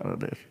sense out of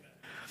this.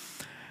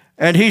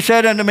 And he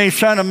said unto me,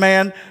 Son of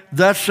man,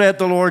 thus saith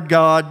the Lord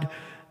God,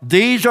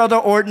 these are the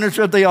ordinances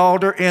of the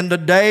altar in the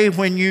day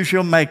when you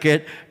shall make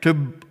it,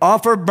 to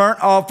offer burnt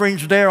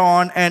offerings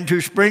thereon, and to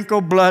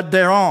sprinkle blood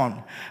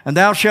thereon. And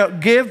thou shalt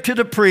give to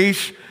the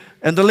priests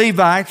and the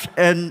Levites,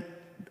 and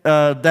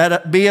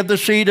that be of the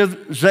seed of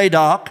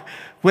Zadok.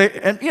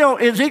 And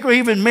Ezekiel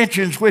even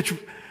mentions which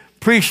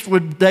priests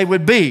they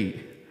would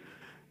be,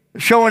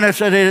 showing us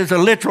that it is a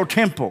literal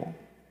temple.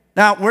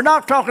 Now, we're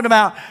not talking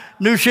about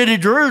New City,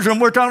 Jerusalem.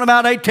 We're talking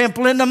about a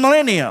temple in the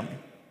millennium.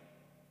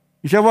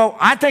 You say, well,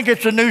 I think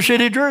it's the New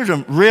City,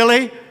 Jerusalem.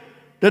 Really?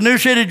 The New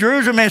City,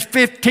 Jerusalem is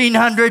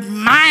 1,500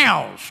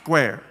 miles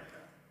square.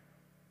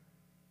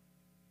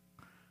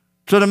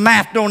 So the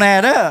math don't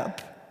add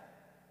up.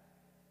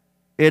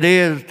 It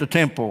is the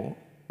temple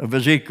of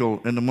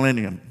Ezekiel in the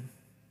millennium.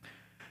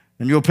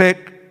 And you'll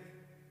pick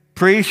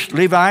priests,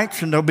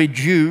 Levites, and there'll be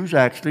Jews,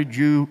 actually,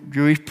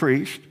 Jewish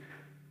priests.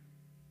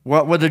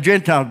 What will the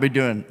Gentiles be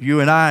doing? You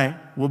and I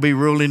will be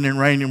ruling and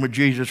reigning with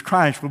Jesus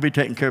Christ. We'll be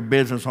taking care of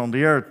business on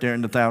the earth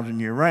during the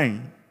 1,000-year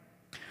reign.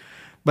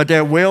 But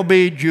there will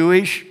be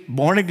Jewish,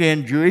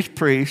 born-again Jewish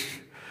priests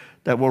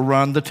that will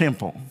run the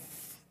temple.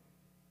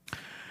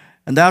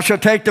 And thou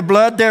shalt take the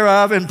blood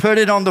thereof and put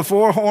it on the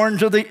 4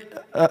 horns of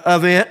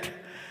it,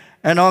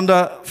 and on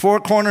the 4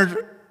 corners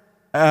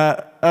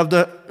of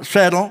the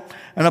settle,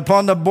 and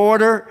upon the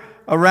border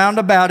around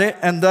about it,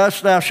 and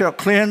thus thou shalt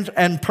cleanse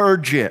and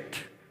purge it.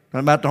 I'm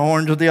about the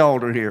horns of the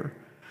altar here.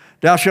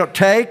 Thou shalt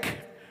take,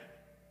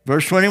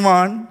 verse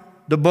 21,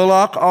 the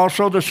bullock,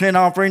 also the sin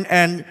offering,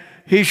 and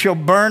he shall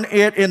burn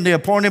it in the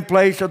appointed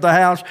place of the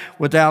house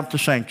without the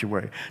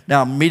sanctuary.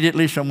 Now,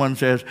 immediately someone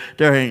says,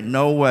 there ain't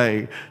no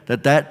way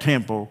that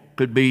temple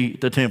could be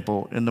the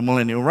temple in the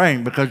millennial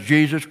reign because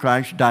Jesus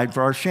Christ died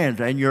for our sins.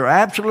 And you're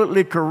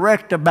absolutely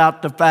correct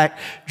about the fact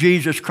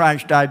Jesus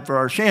Christ died for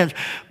our sins.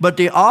 But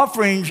the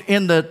offerings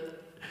in the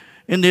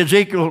in the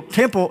Ezekiel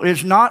temple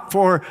is not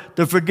for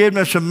the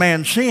forgiveness of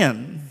man's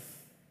sin.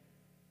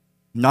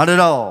 Not at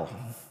all.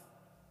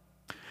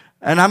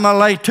 And I'm going to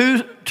lay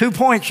two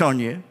points on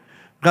you,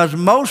 because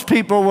most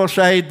people will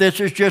say this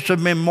is just a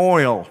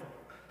memorial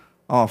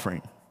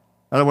offering.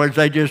 In other words,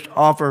 they just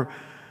offer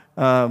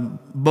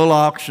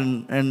bullocks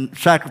and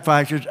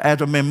sacrifices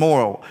as a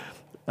memorial.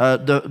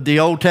 The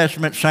Old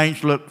Testament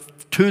saints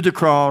look to the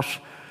cross.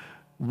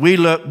 We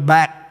look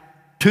back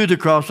to the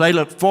cross. They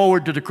look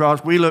forward to the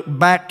cross. We look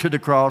back to the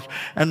cross.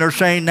 And they're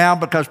saying now,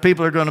 because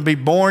people are going to be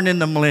born in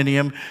the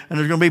millennium, and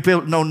there's going to be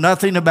people that know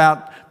nothing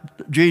about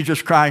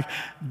Jesus Christ,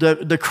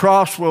 the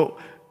cross will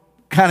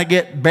kind of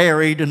get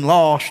buried and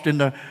lost in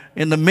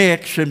the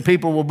mix, and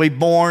people will be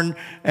born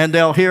and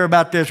they'll hear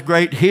about this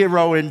great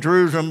hero in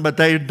Jerusalem, but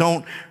they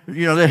don't,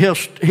 they'll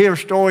hear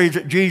stories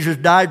that Jesus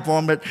died for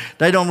them, but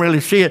they don't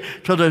really see it.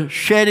 So the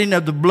shedding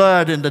of the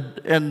blood and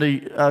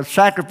the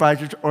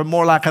sacrifices are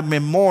more like a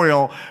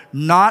memorial,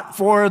 not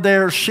for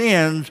their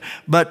sins,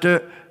 but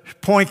to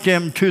point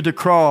them to the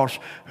cross,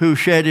 who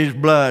shed his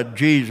blood,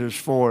 Jesus,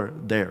 for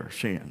their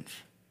sins.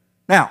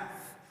 Now,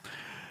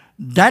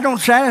 that don't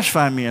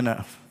satisfy me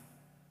enough.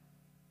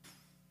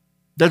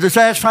 Does it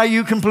satisfy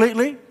you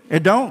completely?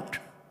 It don't.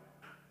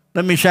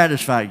 Let me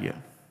satisfy you.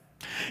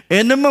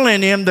 In the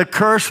millennium, the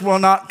curse will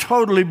not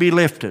totally be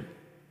lifted.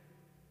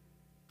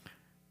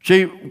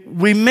 See,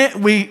 we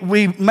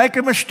make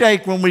a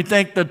mistake when we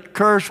think the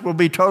curse will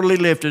be totally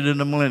lifted in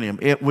the millennium.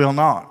 It will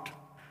not.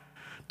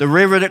 The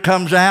river that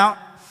comes out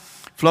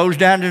flows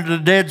down into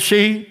the Dead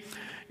Sea.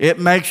 It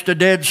makes the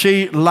Dead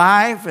Sea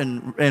live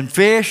and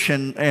fish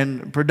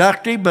and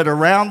productive, but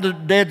around the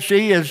Dead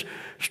Sea is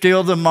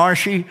still the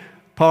marshy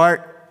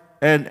part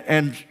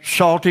and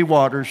salty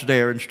waters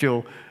there, and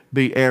still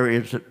be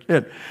areas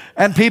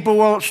and people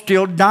will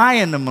still die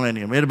in the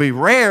millennium. It'll be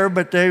rare,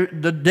 but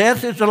the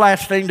death is the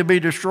last thing to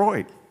be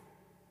destroyed.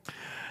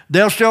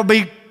 They'll still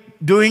be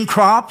doing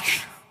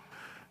crops.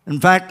 In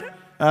fact,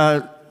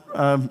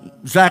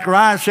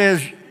 Zechariah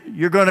says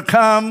you're going to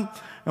come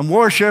and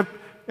worship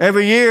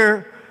every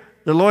year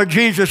the Lord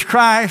Jesus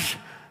Christ,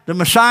 the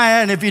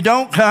Messiah, and if you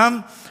don't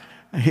come,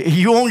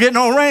 you won't get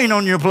no rain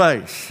on your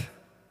place.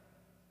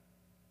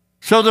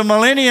 So the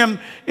millennium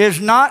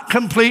is not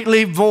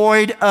completely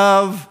void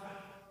of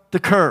the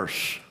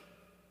curse,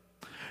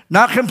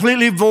 not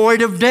completely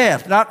void of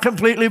death, not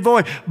completely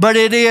void, but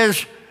it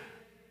is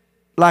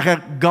like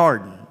a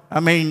garden. I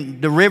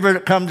mean, the river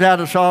that comes out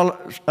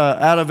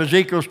of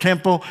Ezekiel's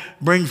temple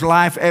brings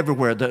life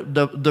everywhere.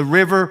 The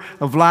river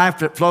of life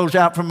that flows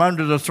out from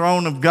under the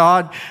throne of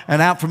God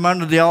and out from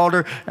under the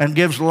altar and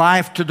gives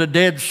life to the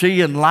Dead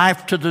Sea and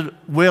life to the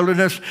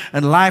wilderness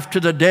and life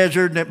to the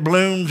desert, and it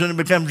blooms and it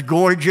becomes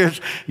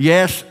gorgeous.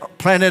 Yes,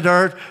 planet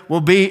Earth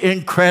will be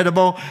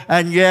incredible,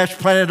 and yes,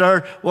 planet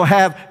Earth will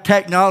have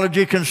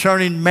technology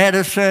concerning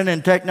medicine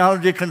and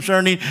technology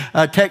concerning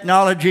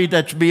technology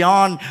that's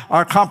beyond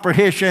our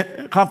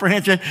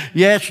comprehension.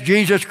 Yes,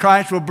 Jesus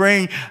Christ will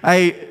bring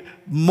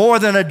more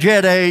than a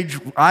jet age.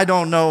 I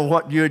don't know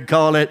what you'd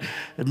call it.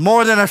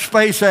 More than a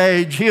space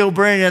age. He'll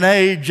bring an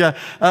age, a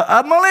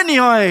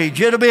millennial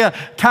age. It'll be a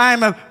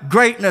time of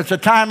greatness, a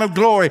time of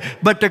glory.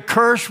 But the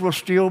curse will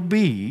still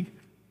be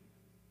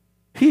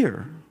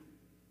here.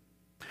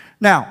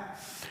 Now,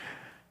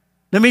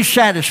 let me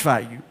satisfy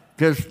you,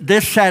 because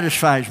this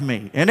satisfies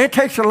me. And it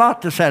takes a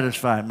lot to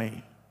satisfy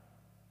me,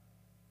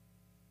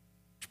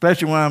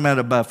 especially when I'm at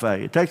a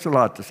buffet. It takes a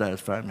lot to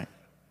satisfy me.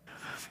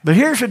 But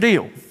here's the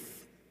deal.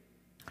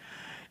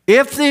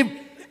 If the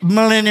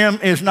millennium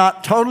is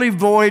not totally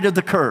void of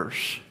the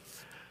curse,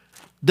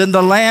 then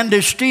the land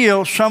is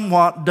still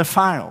somewhat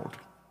defiled.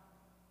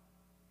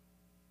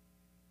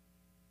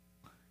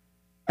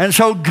 And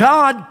so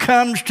God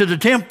comes to the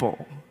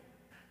temple,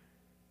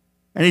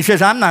 and he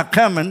says, I'm not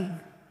coming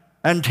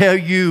until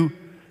you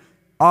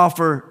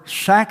offer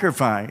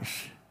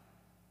sacrifice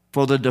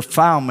for the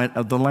defilement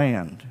of the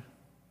land.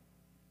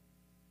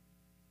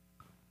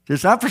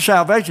 It's not for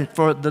salvation,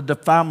 for the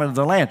defilement of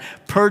the land,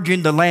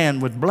 purging the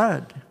land with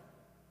blood.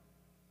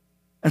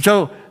 And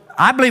so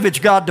I believe it's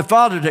God the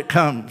Father that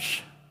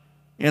comes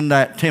in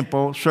that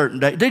temple certain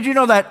days. Did you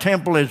know that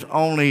temple is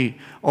only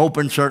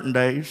open certain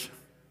days?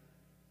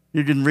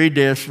 You can read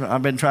this.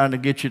 I've been trying to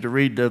get you to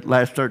read the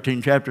last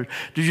 13 chapters.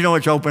 Did you know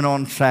it's open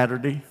on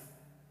Saturday?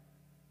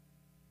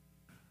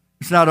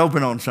 It's not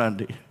open on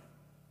Sunday.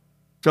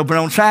 It's open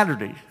on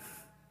Saturday.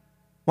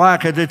 Why?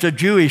 Because it's a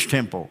Jewish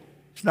temple.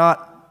 It's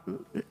not.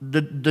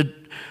 The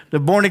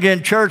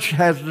born-again church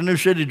has the new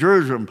city of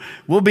Jerusalem.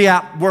 We'll be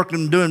out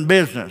working, doing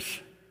business.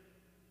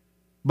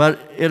 But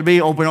it'll be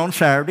open on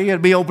Saturday.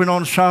 It'll be open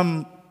on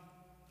some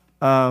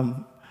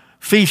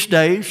feast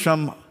days,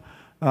 some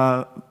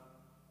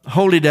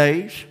holy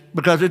days,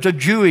 because it's a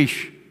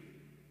Jewish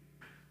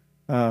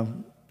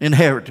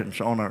inheritance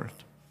on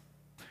earth.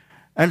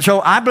 And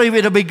so I believe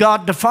it'll be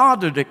God the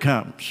Father that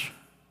comes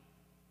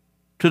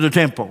to the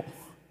temple,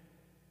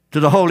 to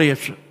the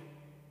holiest.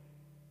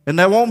 And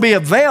there won't be a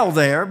veil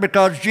there,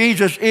 because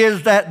Jesus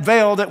is that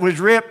veil that was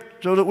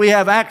ripped so that we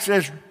have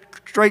access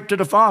straight to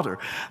the Father.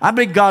 I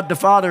believe God the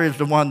Father is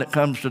the one that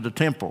comes to the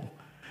temple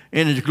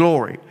in His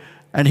glory.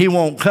 And He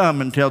won't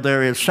come until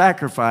there is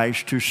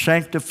sacrifice to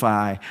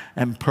sanctify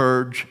and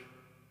purge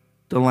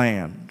the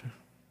land.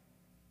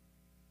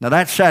 Now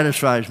that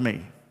satisfies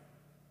me.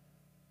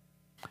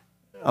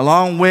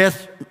 Along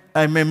with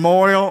a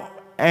memorial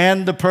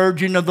and the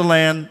purging of the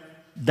land,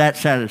 that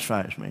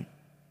satisfies me.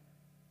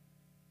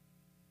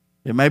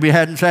 It maybe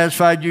hadn't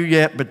satisfied you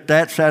yet, but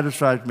that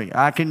satisfies me.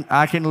 I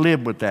can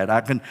live with that. I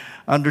can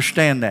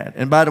understand that.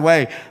 And by the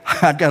way,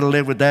 I've got to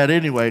live with that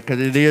anyway because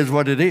it is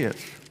what it is.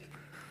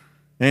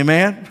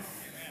 Amen?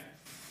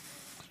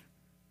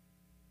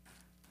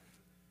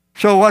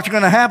 So what's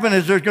going to happen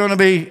is there's going to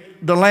be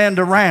the land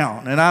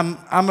around. And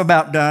I'm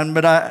about done,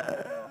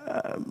 but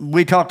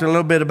we talked a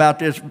little bit about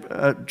this.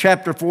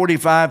 Chapter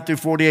 45 through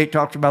 48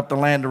 talks about the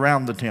land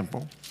around the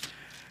temple.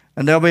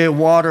 And there'll be a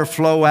water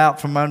flow out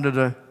from under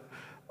the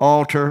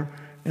altar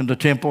in the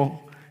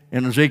temple,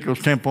 in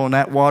Ezekiel's temple, and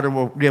that water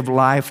will give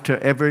life to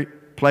every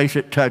place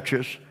it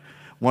touches.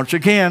 Once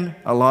again,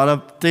 a lot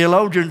of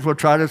theologians will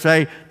try to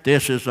say,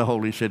 this is the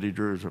holy city,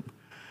 Jerusalem.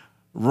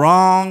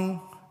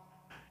 Wrong.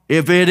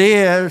 If it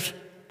is,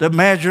 the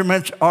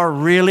measurements are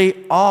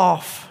really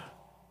off.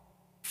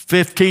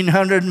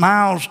 1,500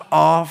 miles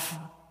off.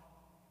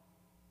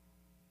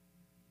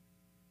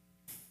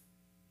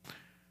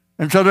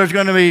 And so there's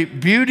going to be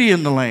beauty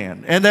in the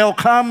land. And they'll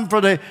come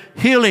for the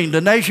healing.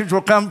 The nations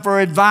will come for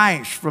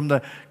advice from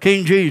the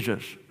King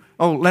Jesus.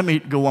 Oh, let me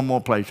go one more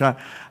place.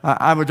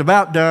 I was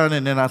about done,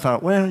 and then I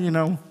thought, well, you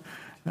know,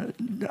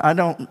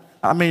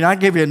 I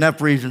give you enough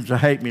reasons to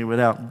hate me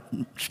without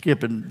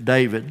skipping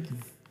David.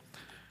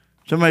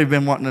 Somebody's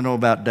been wanting to know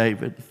about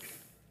David.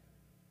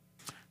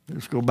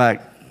 Let's go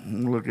back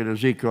and look at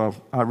Ezekiel.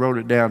 I wrote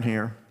it down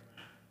here.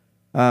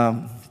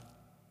 Go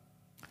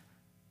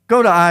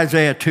to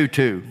Isaiah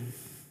 2:2.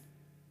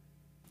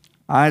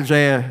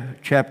 Isaiah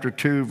chapter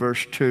 2,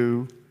 verse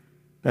 2.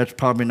 That's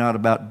probably not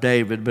about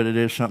David, but it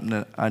is something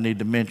that I need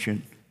to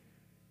mention.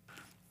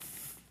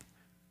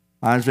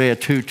 Isaiah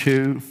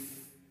 2:2.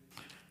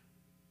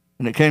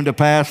 And it came to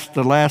pass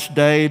the last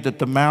day that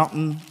the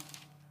mountain,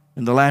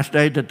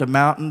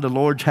 the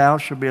Lord's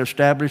house shall be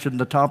established in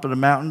the top of the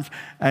mountains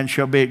and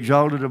shall be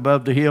exalted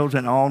above the hills,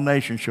 and all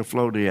nations shall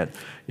flow to it.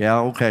 Yeah,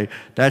 okay.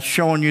 That's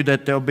showing you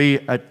that there'll be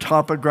a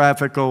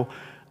topographical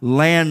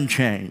land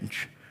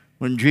change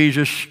when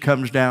Jesus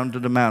comes down to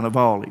the Mount of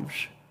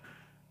Olives.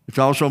 It's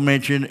also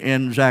mentioned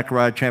in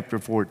Zechariah chapter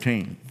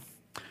 14.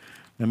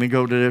 Let me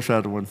go to this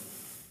other one.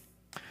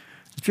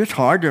 It's just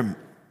hard to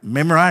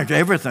memorize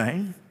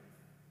everything.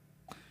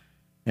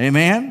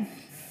 Amen?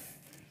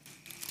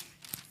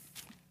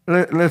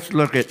 Let's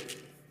look at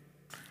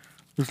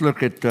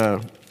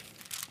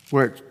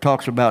where it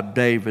talks about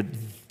David.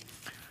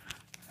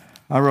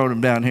 I wrote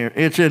them down here.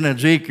 It's in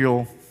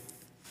Ezekiel.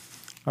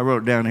 I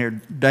wrote down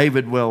here,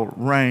 David will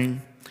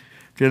reign.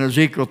 It's in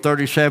Ezekiel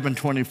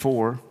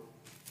 37:24.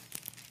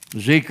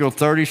 Ezekiel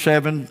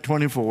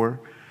 37:24.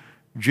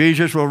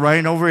 Jesus will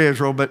reign over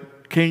Israel,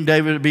 but King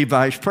David will be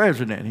vice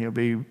president. He'll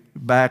be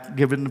back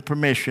given the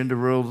permission to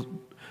rule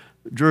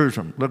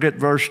Jerusalem. Look at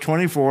verse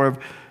 24 of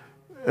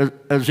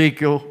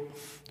Ezekiel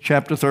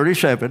chapter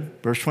 37,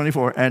 verse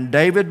 24. And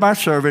David my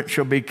servant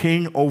shall be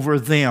king over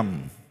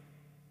them.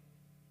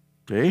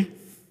 See?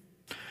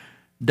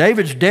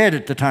 David's dead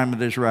at the time of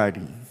this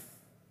writing.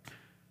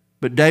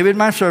 But David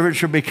my servant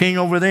shall be king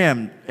over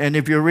them. And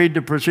if you read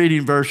the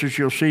preceding verses,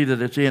 you'll see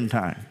that it's end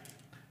time.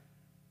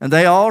 And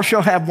they all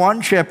shall have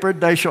one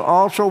shepherd. They shall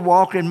also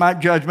walk in my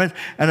judgments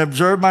and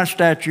observe my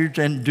statutes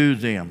and do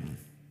them.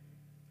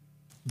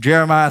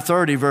 Jeremiah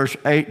 30, verse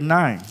 8 and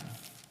 9.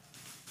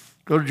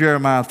 Go to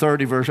Jeremiah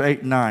 30, verse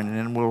 8 and 9, and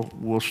then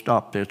we'll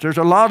stop this. There's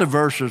a lot of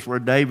verses where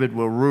David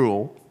will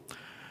rule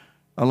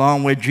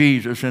along with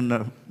Jesus in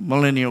the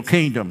millennial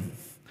kingdom.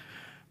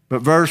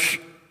 But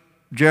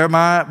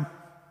Jeremiah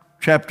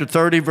chapter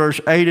 30,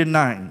 verse 8 and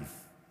 9.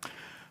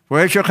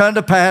 For it shall come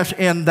to pass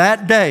in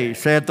that day,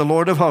 saith the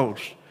Lord of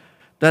hosts,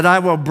 that I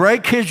will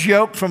break his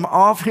yoke from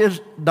off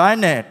thy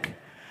neck,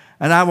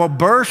 and I will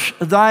burst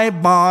thy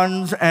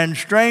bonds, and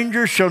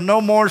strangers shall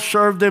no more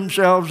serve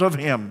themselves of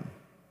him.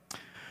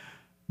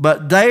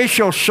 But they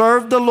shall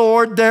serve the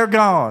Lord their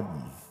God,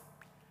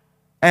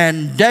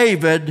 and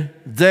David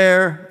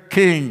their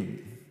king,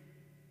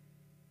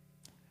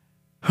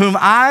 whom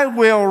I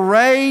will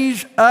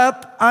raise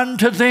up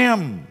unto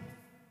them.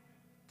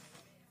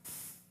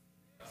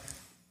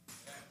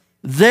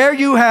 There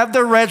you have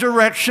the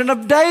resurrection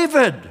of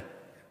David.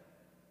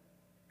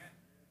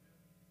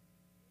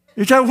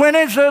 You say, when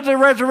is the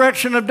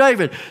resurrection of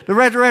David? The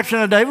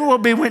resurrection of David will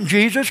be when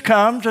Jesus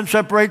comes and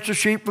separates the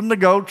sheep from the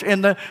goats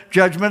in the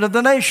judgment of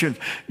the nations.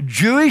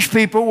 Jewish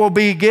people will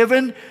be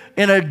given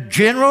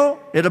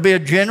it'll be a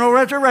general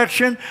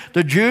resurrection.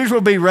 The Jews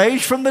will be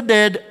raised from the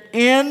dead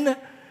in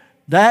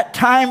that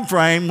time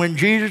frame when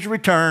Jesus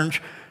returns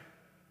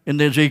in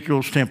the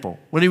Ezekiel's temple.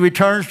 When he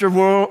returns to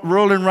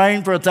rule and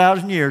reign for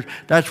 1,000 years,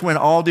 that's when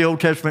all the Old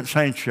Testament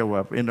saints show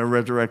up in their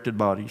resurrected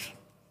bodies.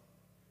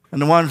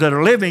 And the ones that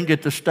are living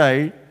get to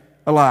stay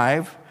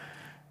alive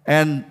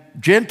and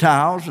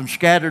Gentiles and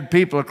scattered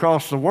people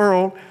across the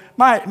world.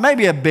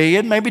 Maybe 1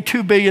 billion, maybe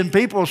 2 billion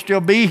people will still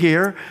be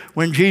here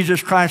when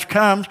Jesus Christ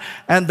comes,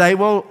 and they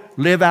will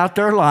live out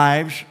their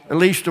lives, at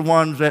least the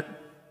ones that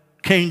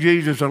King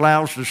Jesus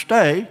allows to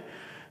stay.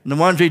 And the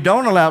ones he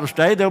don't allow to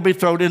stay, they'll be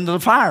thrown into the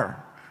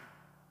fire.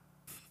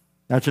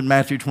 That's in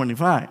Matthew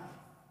 25.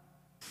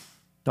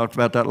 Talked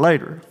about that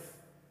later.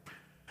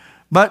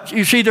 But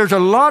you see, there's a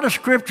lot of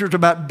scriptures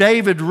about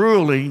David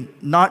ruling,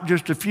 not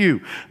just a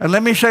few. And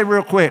let me say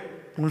real quick,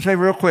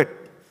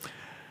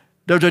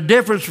 there's a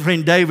difference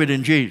between David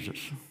and Jesus.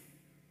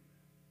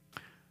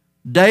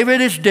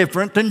 David is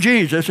different than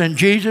Jesus, and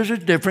Jesus is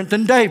different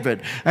than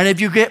David. And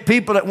if you get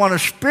people that want to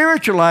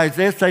spiritualize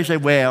this, they say,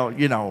 well,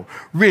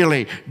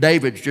 really,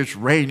 David's just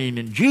reigning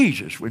in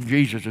Jesus. When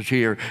Jesus is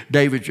here,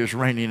 David's just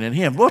reigning in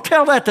him. Well,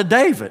 tell that to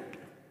David.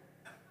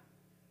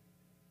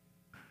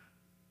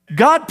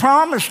 God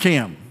promised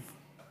him.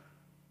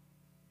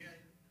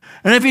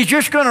 And if he's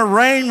just going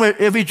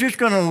to if he's just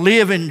going to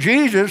live in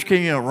Jesus,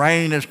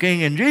 reign as king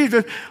in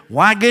Jesus,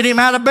 why get him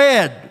out of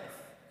bed?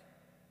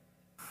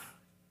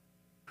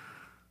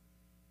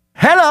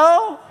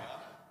 Hello?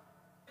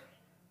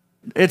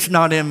 It's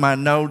not in my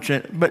notes,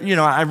 but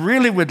I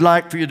really would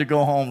like for you to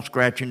go home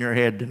scratching your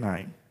head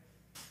tonight.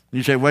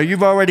 You say, well,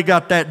 you've already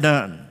got that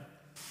done.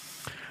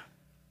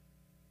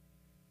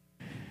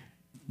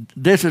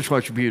 This is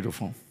what's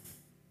beautiful.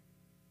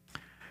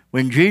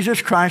 When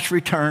Jesus Christ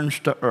returns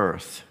to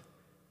earth,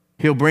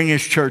 he'll bring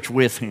his church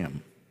with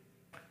him.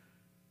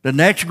 The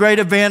next great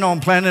event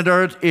on planet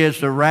Earth is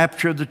the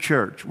rapture of the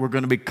church. We're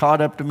going to be caught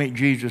up to meet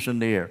Jesus in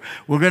the air.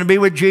 We're going to be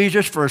with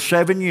Jesus for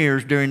 7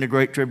 years during the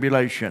Great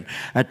Tribulation.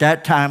 At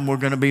that time, we're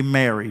going to be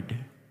married.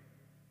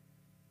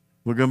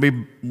 We're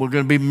going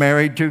to be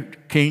married to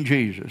King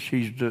Jesus.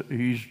 He's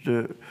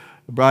the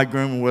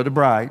bridegroom and we're the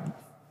bride.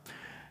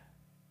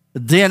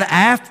 Then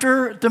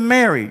after the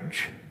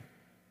marriage,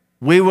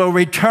 we will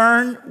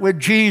return with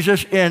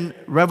Jesus in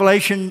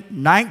Revelation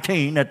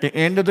 19 at the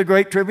end of the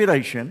Great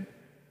Tribulation.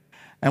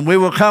 And we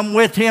will come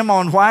with him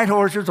on white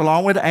horses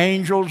along with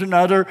angels and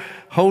other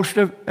hosts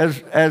of,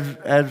 as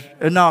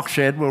Enoch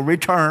said, we'll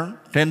return,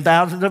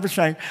 10,000 of his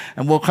saints,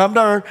 and we'll come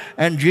to earth,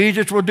 and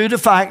Jesus will do the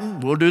fighting,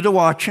 we'll do the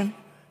watching.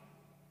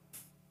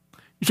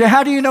 You say,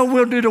 how do you know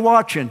we'll do the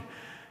watching?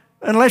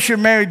 Unless you're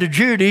married to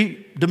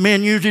Judy, the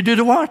men usually do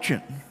the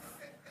watching.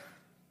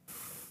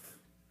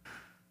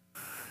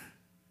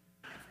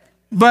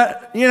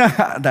 But,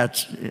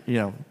 that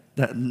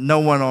no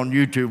one on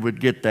YouTube would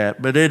get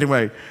that. But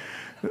anyway,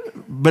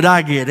 but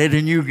I get it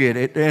and you get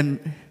it.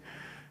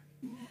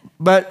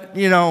 But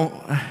they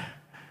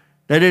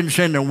didn't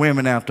send their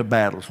women out to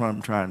battle, is what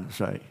I'm trying to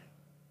say.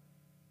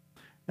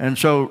 And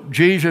so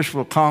Jesus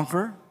will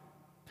conquer.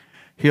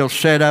 He'll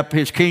set up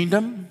his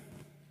kingdom.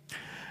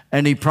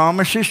 And he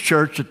promised his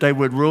church that they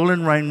would rule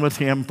and reign with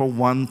him for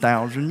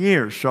 1,000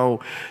 years.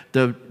 So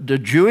the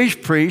Jewish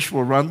priests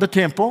will run the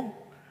temple.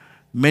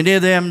 Many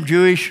of them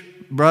Jewish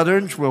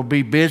brethren will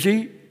be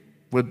busy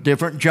with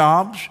different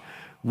jobs.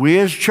 We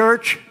as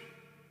church,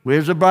 we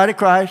as the bride of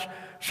Christ,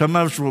 some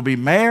of us will be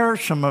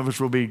mayors, some of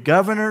us will be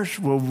governors,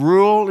 will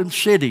rule in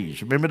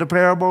cities. Remember the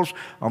parables?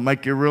 I'll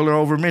make you ruler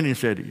over many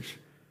cities.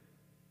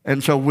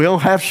 And so we'll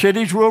have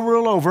cities we'll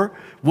rule over.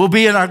 We'll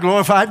be in our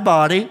glorified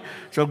body.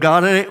 So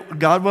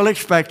God will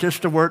expect us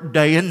to work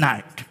day and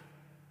night.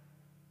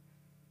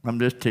 I'm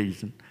just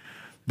teasing.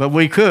 But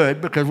we could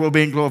because we'll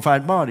be in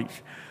glorified bodies.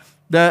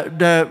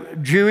 The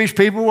Jewish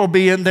people will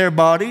be in their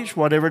bodies,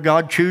 whatever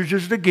God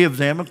chooses to give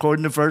them,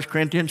 according to 1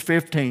 Corinthians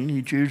 15.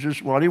 He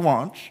chooses what he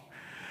wants.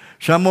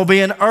 Some will be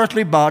in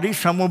earthly bodies.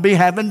 Some will be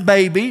having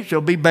babies.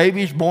 There'll be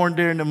babies born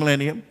during the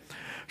millennium.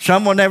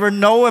 Some will never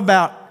know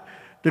about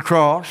the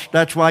cross.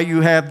 That's why you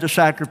have the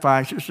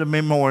sacrifices, the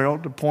memorial,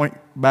 to point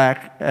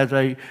back as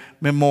a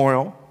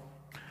memorial.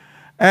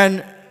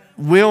 And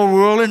we'll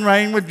rule and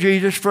reign with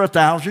Jesus for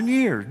 1,000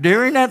 years.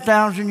 During that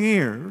 1,000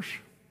 years,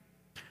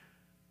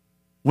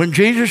 when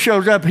Jesus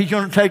shows up, he's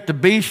going to take the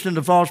beast and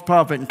the false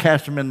prophet and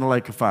cast them in the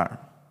lake of fire.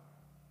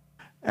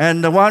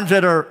 And the ones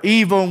that are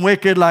evil and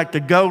wicked, like the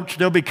goats,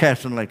 they'll be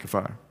cast in the lake of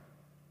fire.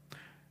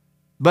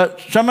 But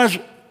some of us,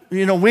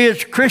 we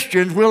as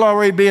Christians, we'll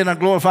already be in a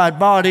glorified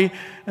body,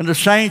 and the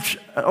saints,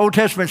 Old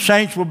Testament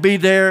saints will be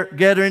there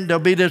gathering.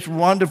 There'll be this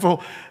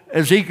wonderful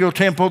Ezekiel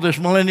temple, this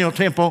millennial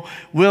temple.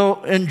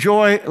 We'll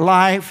enjoy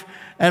life,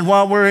 and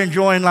while we're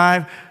enjoying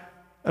life,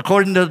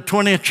 according to the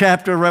 20th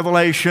chapter of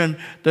Revelation,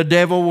 the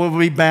devil will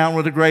be bound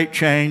with a great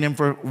chain, and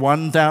for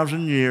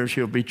 1,000 years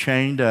he'll be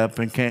chained up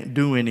and can't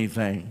do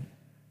anything.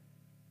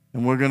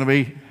 And we're going to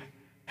be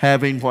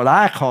having what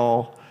I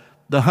call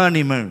the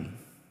honeymoon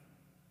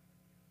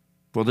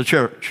for the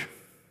church.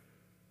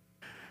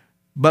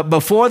 But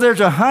before there's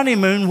a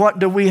honeymoon, what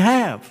do we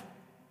have?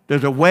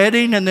 There's a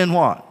wedding, and then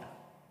what?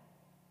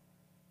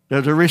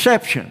 There's a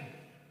reception.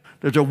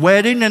 There's a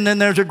wedding, and then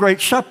there's a great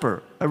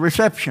supper, a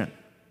reception.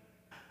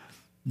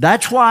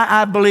 That's why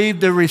I believe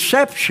the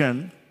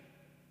reception,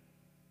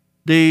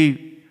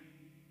 the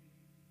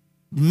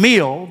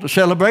meal, the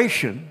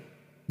celebration,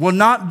 will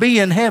not be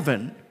in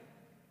heaven.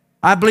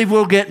 I believe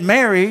we'll get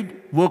married.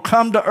 We'll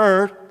come to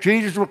earth.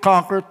 Jesus will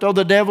conquer, throw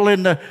the devil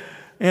in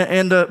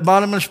the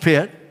bottomless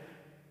pit.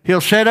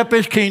 He'll set up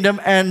his kingdom,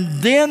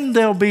 and then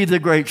there'll be the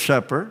great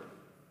supper.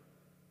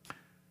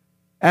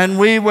 And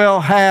we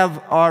will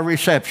have our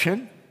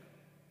reception.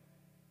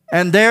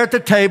 And there at the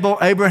table,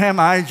 Abraham,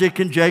 Isaac,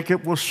 and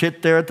Jacob will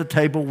sit there at the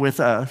table with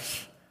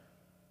us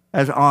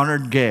as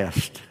honored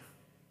guests.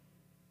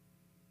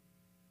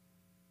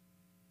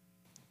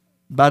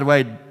 By the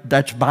way,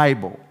 that's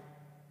Bible.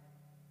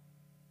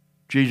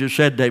 Jesus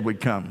said they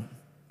would come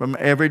from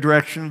every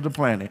direction of the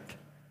planet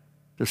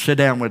to sit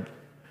down with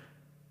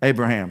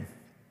Abraham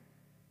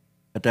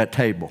at that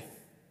table.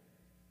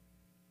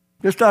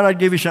 Just thought I'd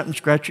give you something to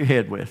scratch your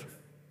head with.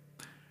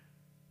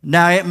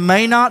 Now, it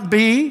may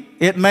be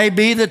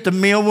that the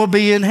meal will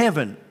be in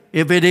heaven.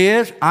 If it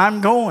is,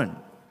 I'm going.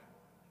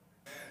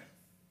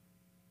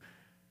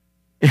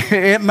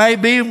 It may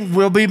be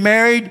we'll be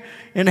married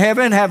in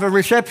heaven, have a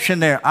reception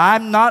there.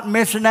 I'm not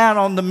missing out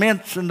on the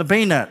mints and the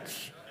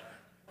peanuts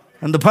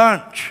and the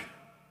punch.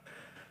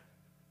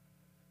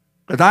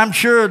 Because I'm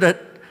sure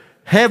that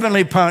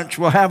heavenly punch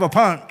will have a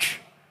punch.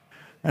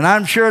 And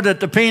I'm sure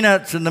that the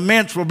peanuts and the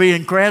mints will be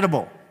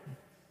incredible.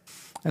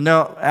 And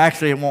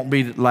actually, it won't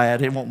be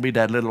that. It won't be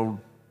that little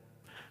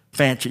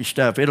fancy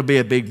stuff. It'll be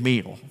a big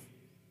meal.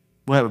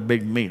 We'll have a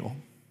big meal.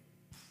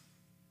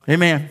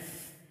 Amen.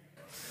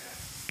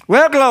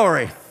 Well,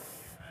 glory.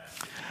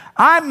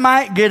 I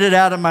might get it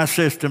out of my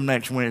system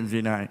next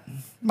Wednesday night.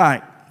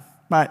 Might.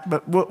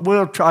 But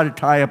we'll try to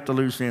tie up the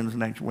loose ends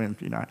next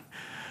Wednesday night.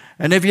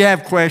 And if you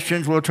have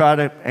questions, we'll try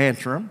to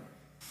answer them.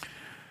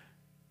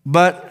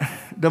 But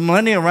the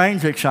millennial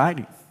reign's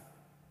exciting.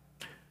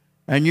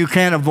 And you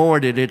can't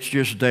avoid it. It's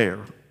just there.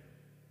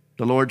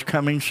 The Lord's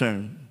coming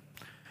soon.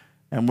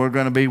 And we're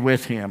going to be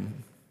with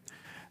Him.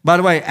 By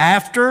the way,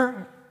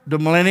 after the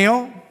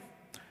millennial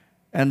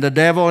and the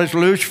devil is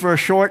loose for a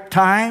short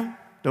time,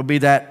 there'll be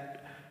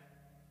that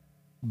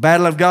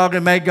battle of Gog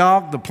and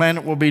Magog. The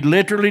planet will be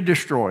literally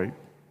destroyed,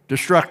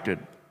 destructed,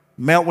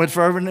 melt with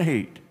fervent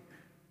heat.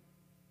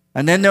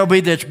 And then there'll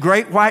be this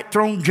great white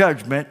throne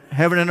judgment.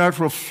 Heaven and earth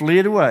will flee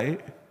it away.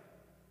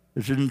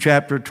 This is in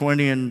chapter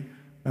 20 and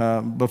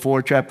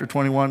before chapter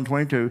 21 and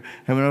 22.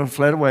 Heaven and earth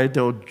fled away.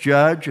 They'll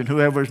judge, and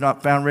whoever is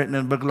not found written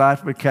in the book of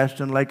life will be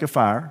cast in the lake of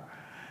fire.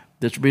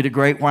 This will be the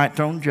great white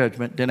throne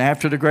judgment. Then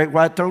after the great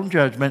white throne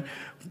judgment,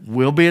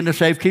 we'll be in the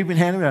safekeeping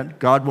hand of God.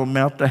 God will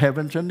melt the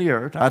heavens and the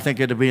earth. I think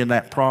it'll be in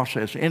that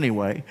process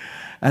anyway.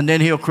 And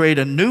then He'll create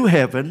a new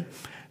heaven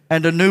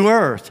and a new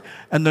earth.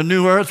 And the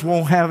new earth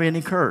won't have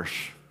any curse.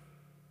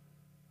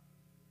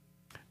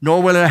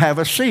 Nor will it have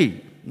a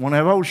sea. It won't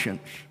have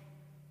oceans.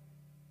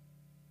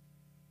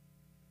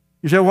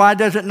 You say, why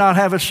does it not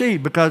have a sea?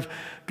 Because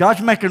God's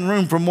making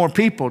room for more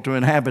people to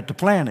inhabit the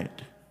planet.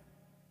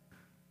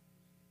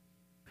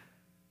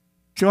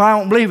 So I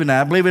don't believe in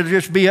that. I believe it'll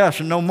just be us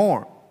and no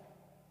more.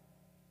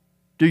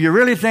 Do you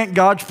really think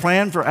God's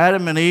plan for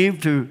Adam and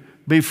Eve to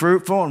be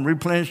fruitful and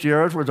replenish the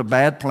earth was a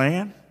bad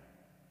plan?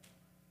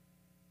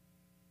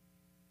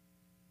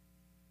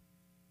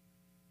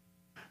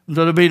 So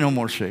there'll be no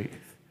more sea.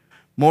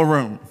 More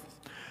room.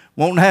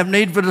 Won't have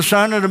need for the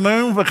sun or the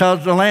moon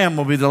because the Lamb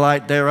will be the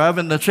light thereof,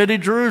 and the city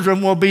of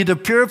Jerusalem will be the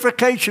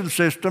purification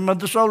system of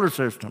the solar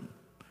system.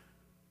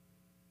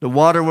 The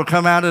water will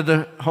come out of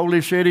the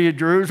holy city of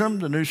Jerusalem,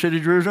 the new city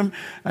of Jerusalem,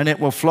 and it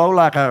will flow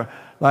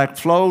like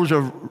flows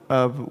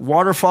of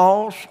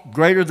waterfalls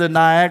greater than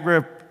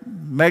Niagara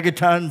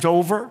megatons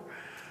over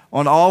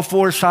on all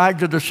four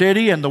sides of the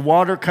city, and the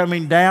water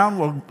coming down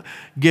will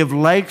give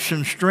lakes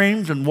and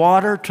streams and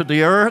water to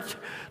the earth.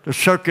 The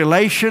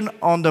circulation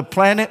on the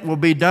planet will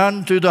be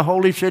done through the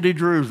holy city,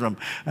 Jerusalem,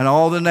 and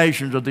all the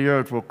nations of the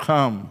earth will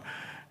come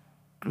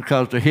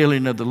because the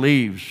healing of the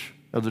leaves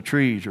of the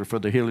trees are for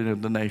the healing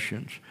of the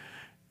nations.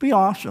 Be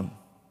awesome.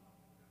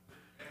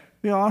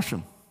 Be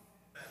awesome.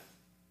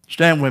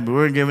 Stand with me.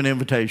 We're going to give an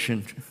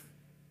invitation.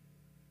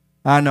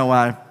 I know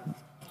I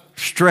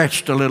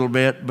stretched a little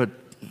bit, but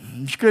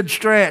it's a good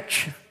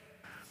stretch.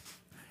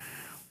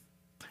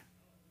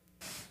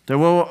 So,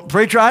 well,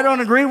 preacher, I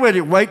don't agree with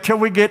you. Wait till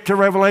we get to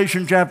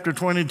Revelation chapter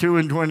 22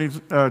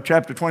 and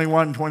chapter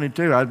 21 and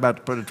 22. I was about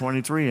to put a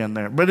 23 in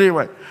there. But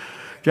anyway,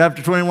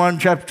 chapter 21,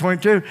 chapter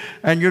 22,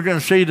 and you're going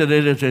to see that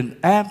it is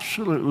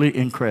absolutely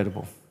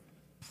incredible.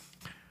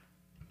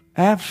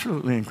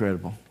 Absolutely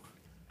incredible.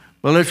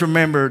 Well, let's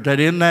remember that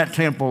in that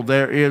temple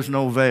there is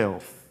no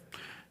veil.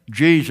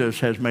 Jesus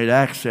has made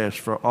access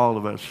for all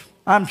of us.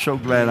 I'm so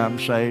glad I'm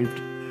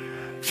saved.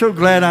 So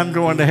glad I'm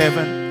going to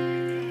heaven.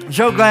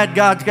 So glad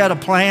God's got a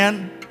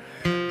plan.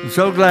 I'm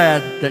so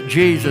glad that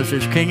Jesus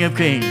is King of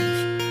Kings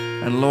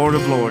and Lord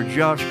of Lords.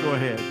 Josh, go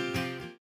ahead.